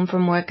home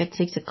from work at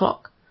 6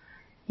 o'clock.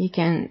 You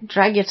can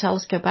drag your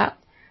telescope out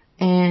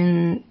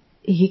and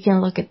you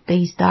can look at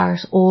these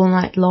stars all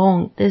night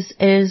long. This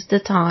is the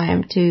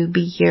time to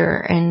be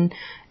here and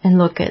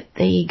look at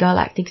the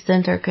galactic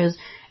center, because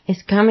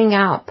it's coming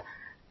up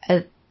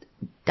at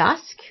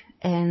dusk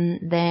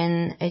and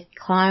then it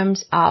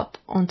climbs up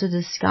onto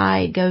the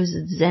sky, goes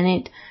at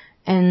zenith,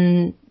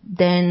 and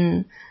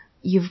then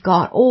you've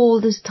got all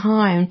this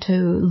time to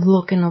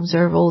look and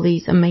observe all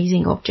these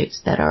amazing objects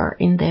that are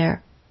in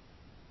there.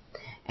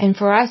 And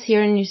for us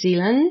here in New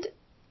Zealand,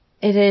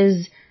 it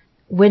is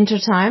winter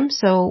time,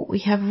 so we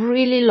have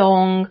really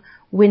long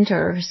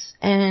winters.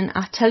 And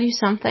I'll tell you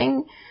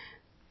something,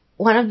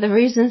 one of the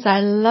reasons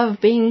I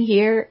love being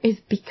here is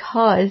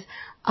because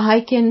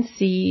I can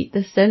see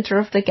the center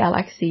of the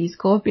galaxy,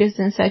 Scorpius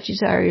and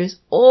Sagittarius,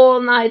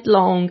 all night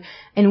long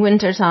in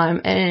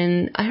wintertime.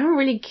 And I don't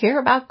really care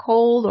about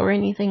cold or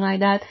anything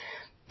like that,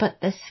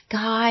 but the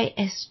sky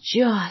is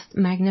just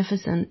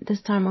magnificent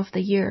this time of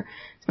the year.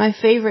 It's my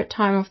favorite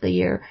time of the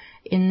year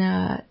in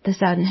the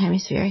southern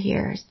hemisphere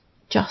here. It's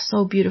just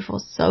so beautiful,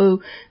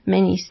 so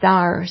many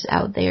stars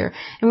out there.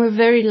 And we're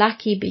very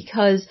lucky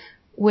because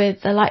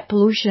with the light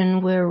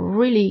pollution, we're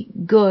really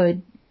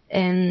good.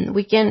 And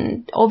we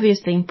can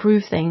obviously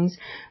improve things,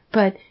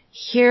 but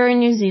here in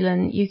New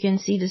Zealand, you can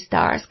see the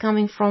stars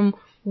coming from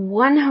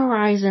one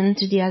horizon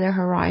to the other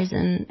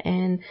horizon,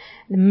 and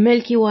the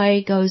Milky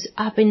Way goes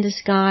up in the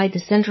sky, the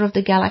center of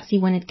the galaxy,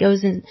 when it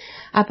goes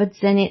up at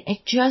zenith,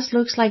 it just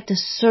looks like the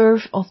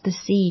surf of the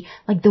sea,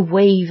 like the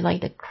wave,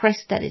 like the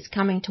crest that is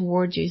coming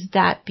towards you. Is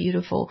that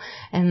beautiful.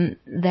 And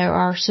there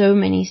are so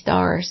many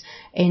stars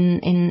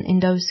in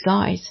those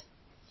skies.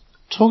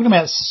 Talking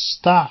about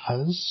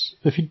stars,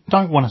 if you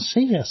don't want to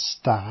see a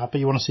star, but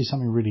you want to see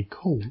something really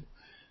cool,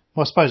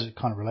 well, I suppose it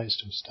kind of relates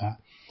to a star.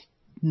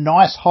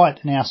 Nice height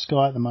in our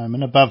sky at the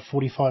moment, above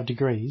 45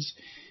 degrees,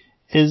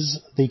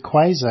 is the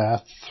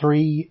quasar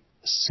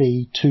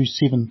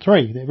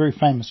 3C273, that very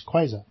famous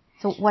quasar.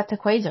 So what's a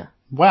quasar?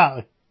 Well,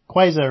 a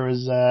quasar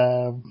is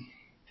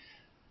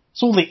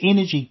it's all the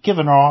energy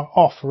given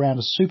off around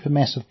a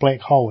supermassive black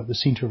hole at the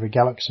centre of a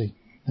galaxy.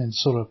 And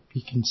sort of,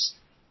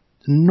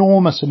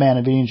 enormous amount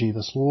of energy,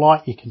 this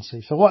light you can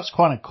see. So what's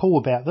kind of cool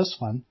about this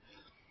one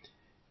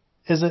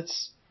is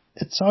it's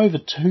over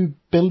 2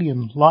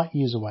 billion light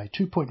years away,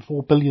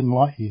 2.4 billion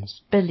light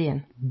years.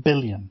 Billion.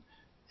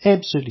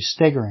 Absolutely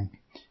staggering.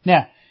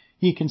 Now,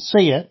 you can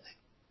see it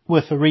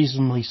with a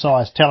reasonably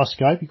sized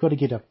telescope. You've got to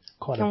get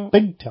quite a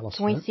big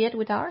telescope. Can we see it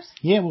with ours?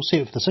 Yeah, we'll see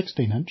it with the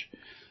 16-inch.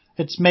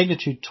 It's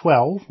magnitude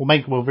 12, or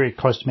very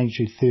close to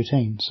magnitude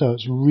 13, so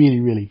it's really,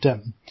 really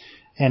dim.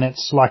 And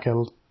it's like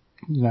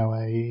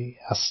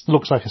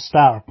looks like a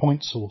star, a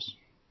point source.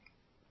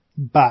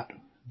 But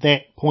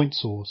that point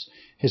source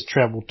has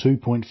travelled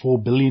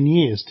 2.4 billion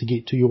years to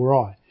get to your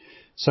eye.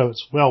 So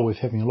it's well worth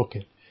having a look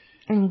at.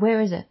 And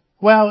where is it?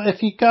 Well,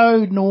 if you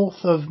go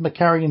north of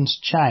Macarian's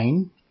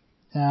chain,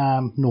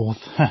 go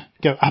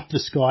up the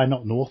sky,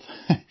 not north,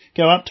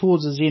 go up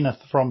towards the zenith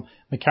from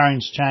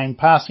Macarian's chain,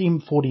 past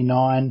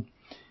M49,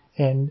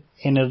 and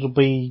it'll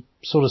be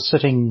sort of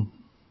sitting,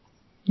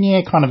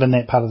 kind of in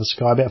that part of the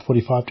sky, about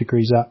 45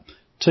 degrees up,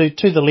 to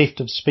the left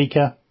of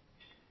Speaker,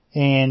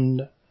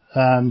 and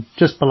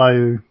just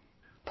below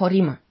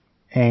Porima.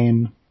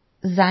 And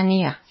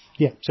Zania.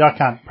 Yeah, so I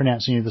can't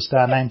pronounce any of the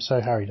star names,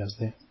 so Harry does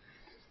that.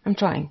 I'm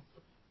trying.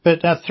 But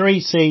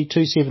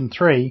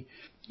 3C273,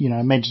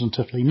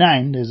 imaginatively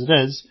named as it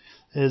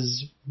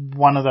is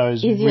one of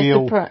those easier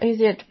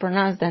to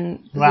pronounce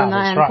than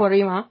Zana and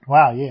Porima.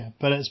 Wow, yeah.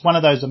 But it's one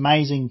of those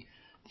amazing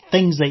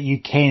things that you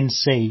can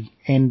see,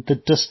 and the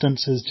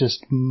distance is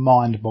just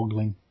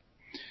mind-boggling.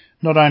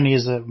 Not only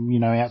is it,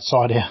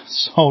 outside our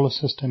solar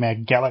system, our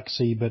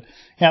galaxy, but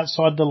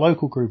outside the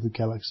local group of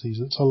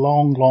galaxies. It's a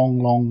long, long,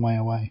 long way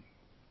away.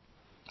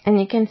 And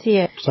you can see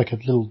it. It's like a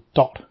little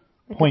dot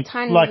point,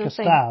 like a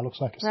star. Looks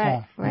like a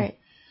star. Right.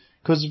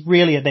 Because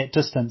really at that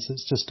distance,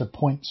 it's just a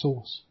point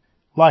source,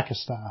 like a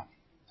star.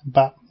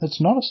 But it's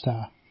not a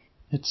star.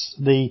 It's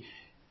the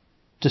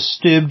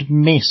disturbed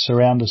mess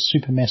around a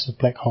supermassive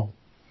black hole.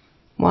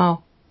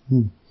 Wow.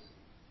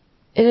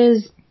 It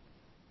is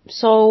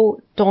so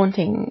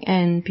daunting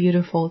and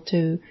beautiful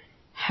to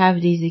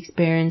have these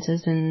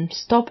experiences and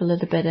stop a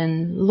little bit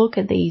and look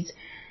at these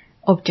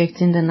objects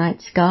in the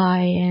night sky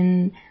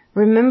and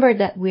remember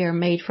that we are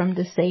made from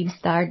the same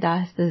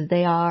stardust as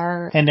they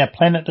are. And our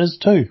planet is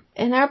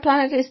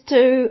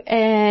too.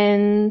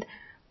 And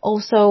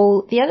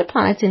also the other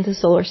planets in the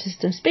solar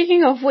system,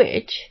 speaking of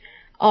which,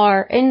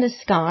 are in the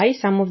sky.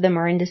 Some of them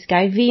are in the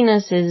sky.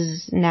 Venus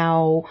is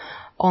now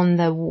on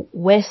the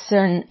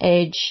western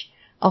edge,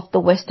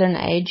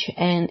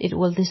 and it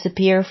will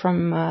disappear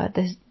from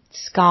the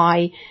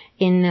sky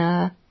in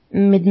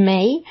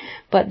mid-May.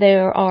 But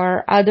there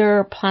are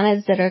other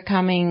planets that are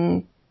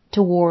coming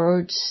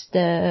towards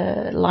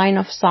the line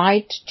of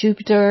sight: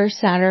 Jupiter,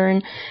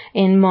 Saturn,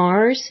 and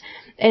Mars.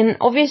 And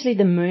obviously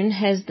the moon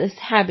has this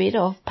habit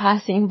of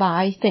passing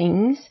by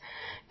things,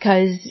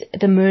 because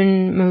the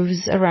moon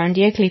moves around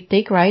the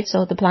ecliptic, right?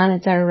 So the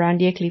planets are around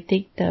the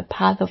ecliptic, the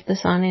path of the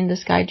sun in the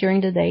sky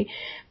during the day.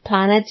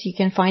 Planets, you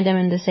can find them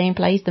in the same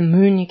place. The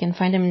moon, you can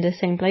find them in the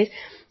same place.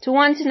 So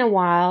once in a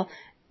while,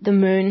 the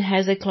moon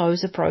has a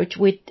close approach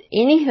with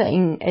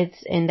anything.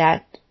 It's in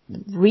that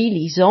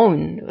really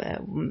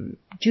zone.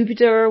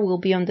 Jupiter will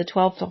be on the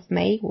 12th of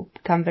May, will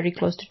come very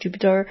close to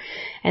Jupiter,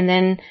 and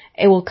then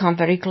it will come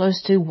very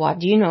close to,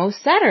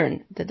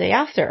 Saturn, the day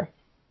after.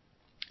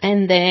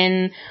 And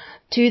then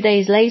 2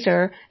 days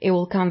later, it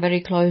will come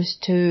very close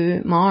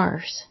to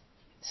Mars.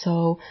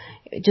 So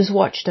just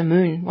watch the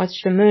moon.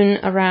 Watch the moon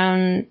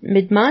around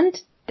mid-month.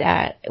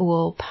 That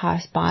will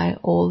pass by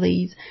all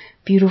these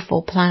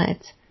beautiful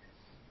planets.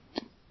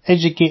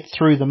 As you get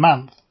through the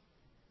month,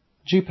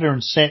 Jupiter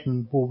and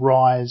Saturn will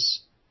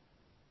rise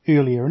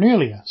earlier and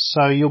earlier.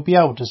 So you'll be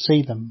able to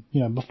see them,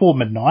 before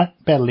midnight,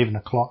 about 11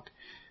 o'clock.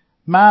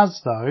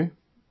 Mars, though,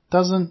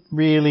 doesn't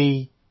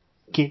really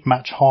get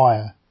much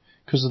higher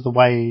because of the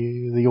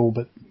way the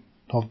orbit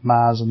of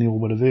Mars and the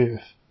orbit of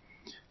Earth.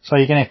 So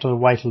you're going to have to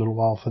wait a little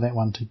while for that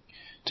one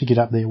to get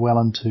up there well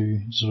into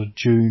sort of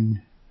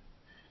June,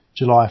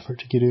 July for it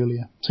to get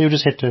earlier. So you'll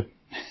just have to,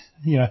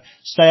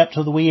 stay up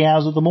till the wee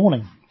hours of the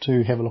morning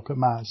to have a look at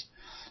Mars.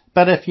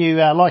 But if you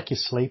like your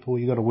sleep or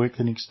you've got to work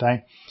the next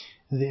day,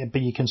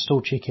 but you can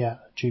still check out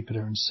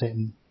Jupiter and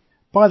Saturn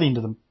by the end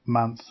of the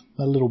month,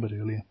 a little bit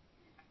earlier.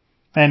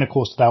 And of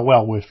course, they're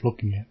well worth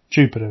looking at.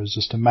 Jupiter is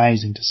just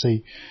amazing to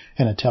see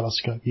in a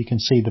telescope. You can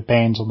see the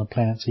bands on the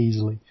planets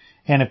easily.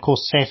 And of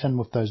course, Saturn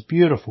with those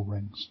beautiful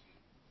rings.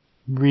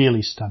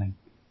 Really stunning.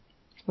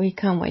 We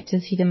can't wait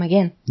to see them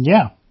again.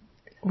 Yeah.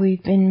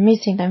 We've been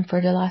missing them for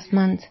the last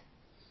month.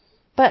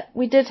 But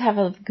we did have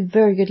a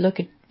very good look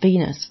at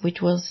Venus,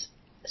 which was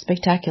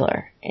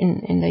spectacular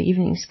in the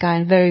evening sky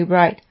and very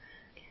bright.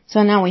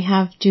 So now we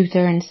have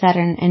Jupiter and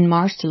Saturn and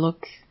Mars to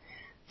look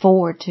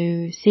forward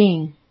to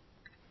seeing.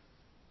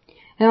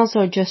 And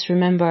also just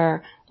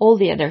remember all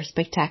the other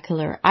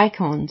spectacular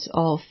icons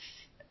of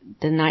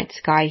the night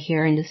sky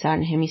here in the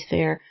Southern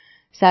Hemisphere.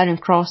 Southern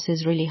Cross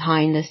is really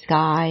high in the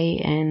sky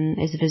and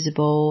is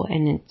visible,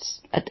 and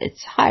it's at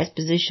its highest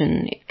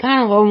position. It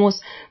kind of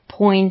almost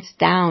points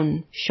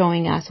down,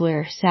 showing us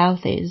where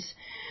south is.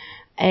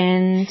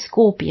 And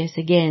Scorpius,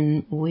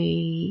 again,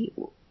 we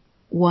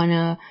want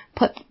to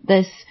put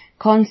this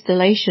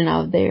constellation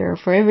out there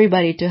for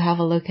everybody to have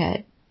a look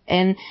at.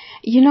 And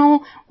you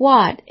know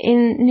what?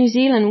 In New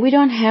Zealand, we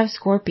don't have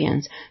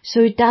scorpions,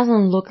 so it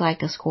doesn't look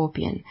like a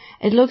scorpion.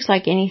 It looks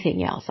like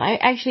anything else.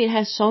 It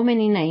has so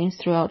many names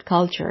throughout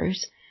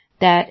cultures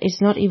that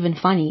it's not even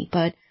funny.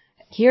 But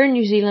here in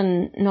New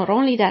Zealand, not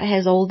only that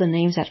has all the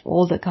names that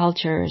all the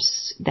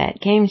cultures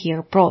that came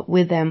here brought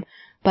with them,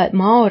 but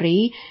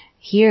Maori,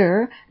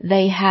 here,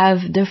 they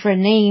have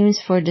different names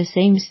for the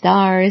same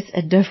stars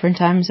at different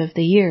times of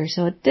the year.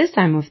 So at this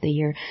time of the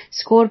year,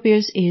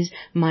 Scorpius is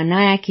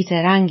Manaia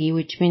Kitarangi,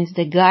 which means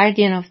the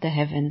guardian of the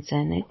heavens.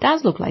 And it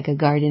does look like a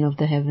guardian of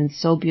the heavens,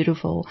 so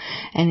beautiful.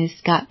 And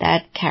it's got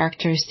that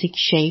characteristic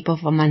shape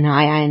of a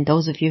Manaia. And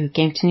those of you who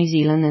came to New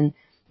Zealand and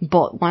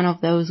bought one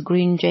of those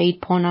green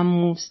jade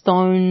Ponamu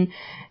stone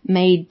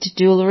made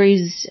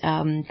jewelries,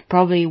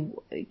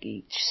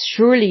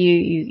 surely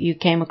you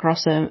came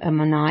across a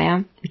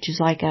Manaia, which is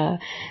like a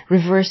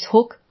reverse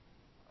hook.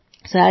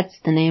 So that's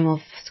the name of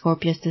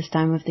Scorpius this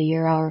time of the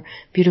year, our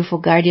beautiful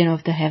guardian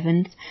of the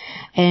heavens.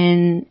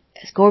 And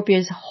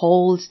Scorpius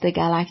holds the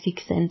galactic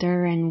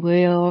center, and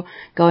we're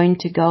going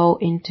to go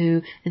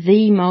into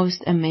the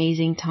most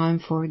amazing time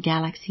for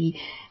galaxy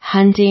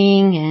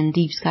hunting and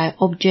deep sky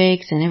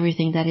objects and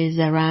everything that is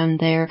around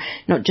there.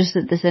 Not just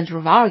at the center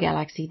of our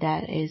galaxy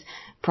that is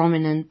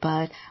prominent,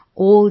 but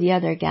all the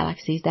other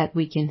galaxies that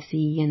we can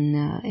see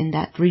in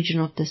that region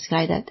of the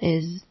sky that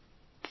is,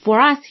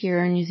 for us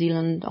here in New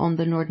Zealand, on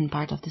the northern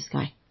part of the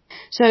sky.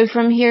 So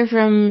from here,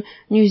 from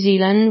New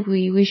Zealand,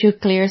 we wish you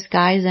clear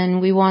skies, and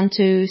we want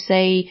to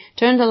say,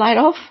 turn the light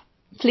off,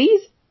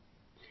 please.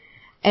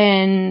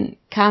 And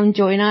come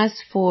join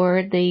us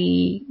for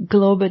the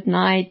Globe at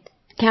Night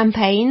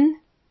campaign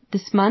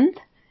this month,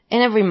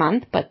 and every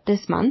month, but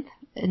this month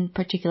in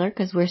particular,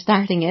 because we're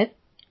starting it.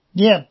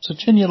 Yeah, so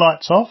turn your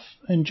lights off,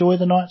 enjoy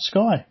the night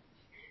sky.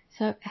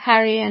 So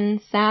Harry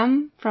and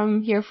Sam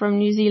from here from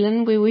New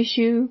Zealand, we wish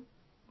you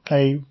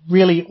a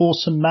really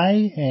awesome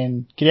May,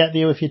 and get out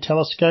there with your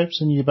telescopes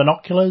and your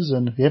binoculars,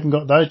 and if you haven't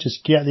got those,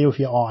 just get out there with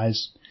your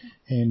eyes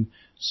and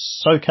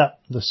soak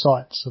up the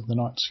sights of the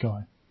night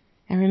sky.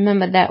 And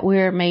remember that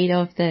we're made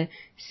of the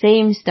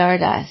same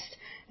stardust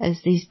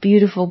as these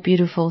beautiful,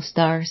 beautiful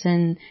stars,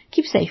 and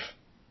keep safe.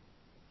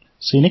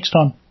 See you next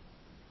time.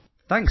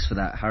 Thanks for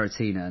that,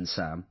 Haritina and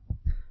Sam.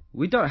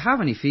 We don't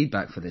have any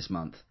feedback for this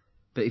month,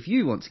 but if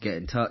you want to get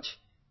in touch,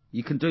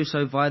 you can do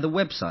so via the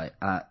website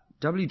at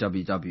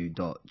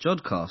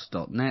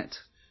www.jodcast.net,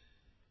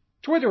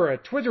 Twitter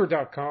at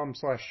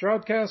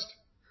twitter.com/Jodcast,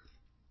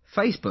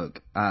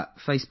 Facebook at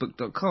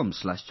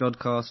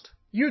facebook.com/Jodcast,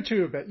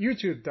 YouTube at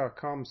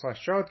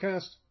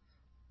youtube.com/Jodcast,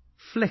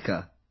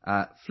 Flickr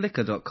at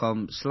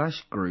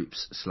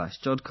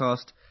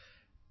flickr.com/groups/Jodcast,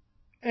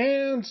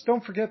 and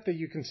don't forget that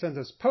you can send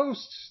us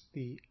posts.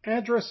 The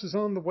address is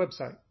on the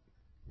website.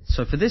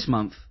 So for this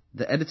month,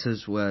 the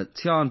editors were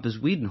Tiaan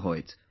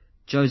Beswedenhout,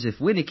 Joseph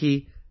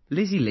Winnicky,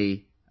 Lizzie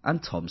Lee,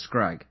 and Tom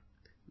Scragg.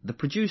 The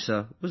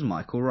producer was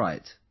Michael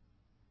Wright.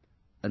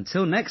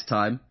 Until next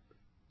time,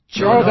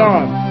 Jod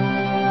on!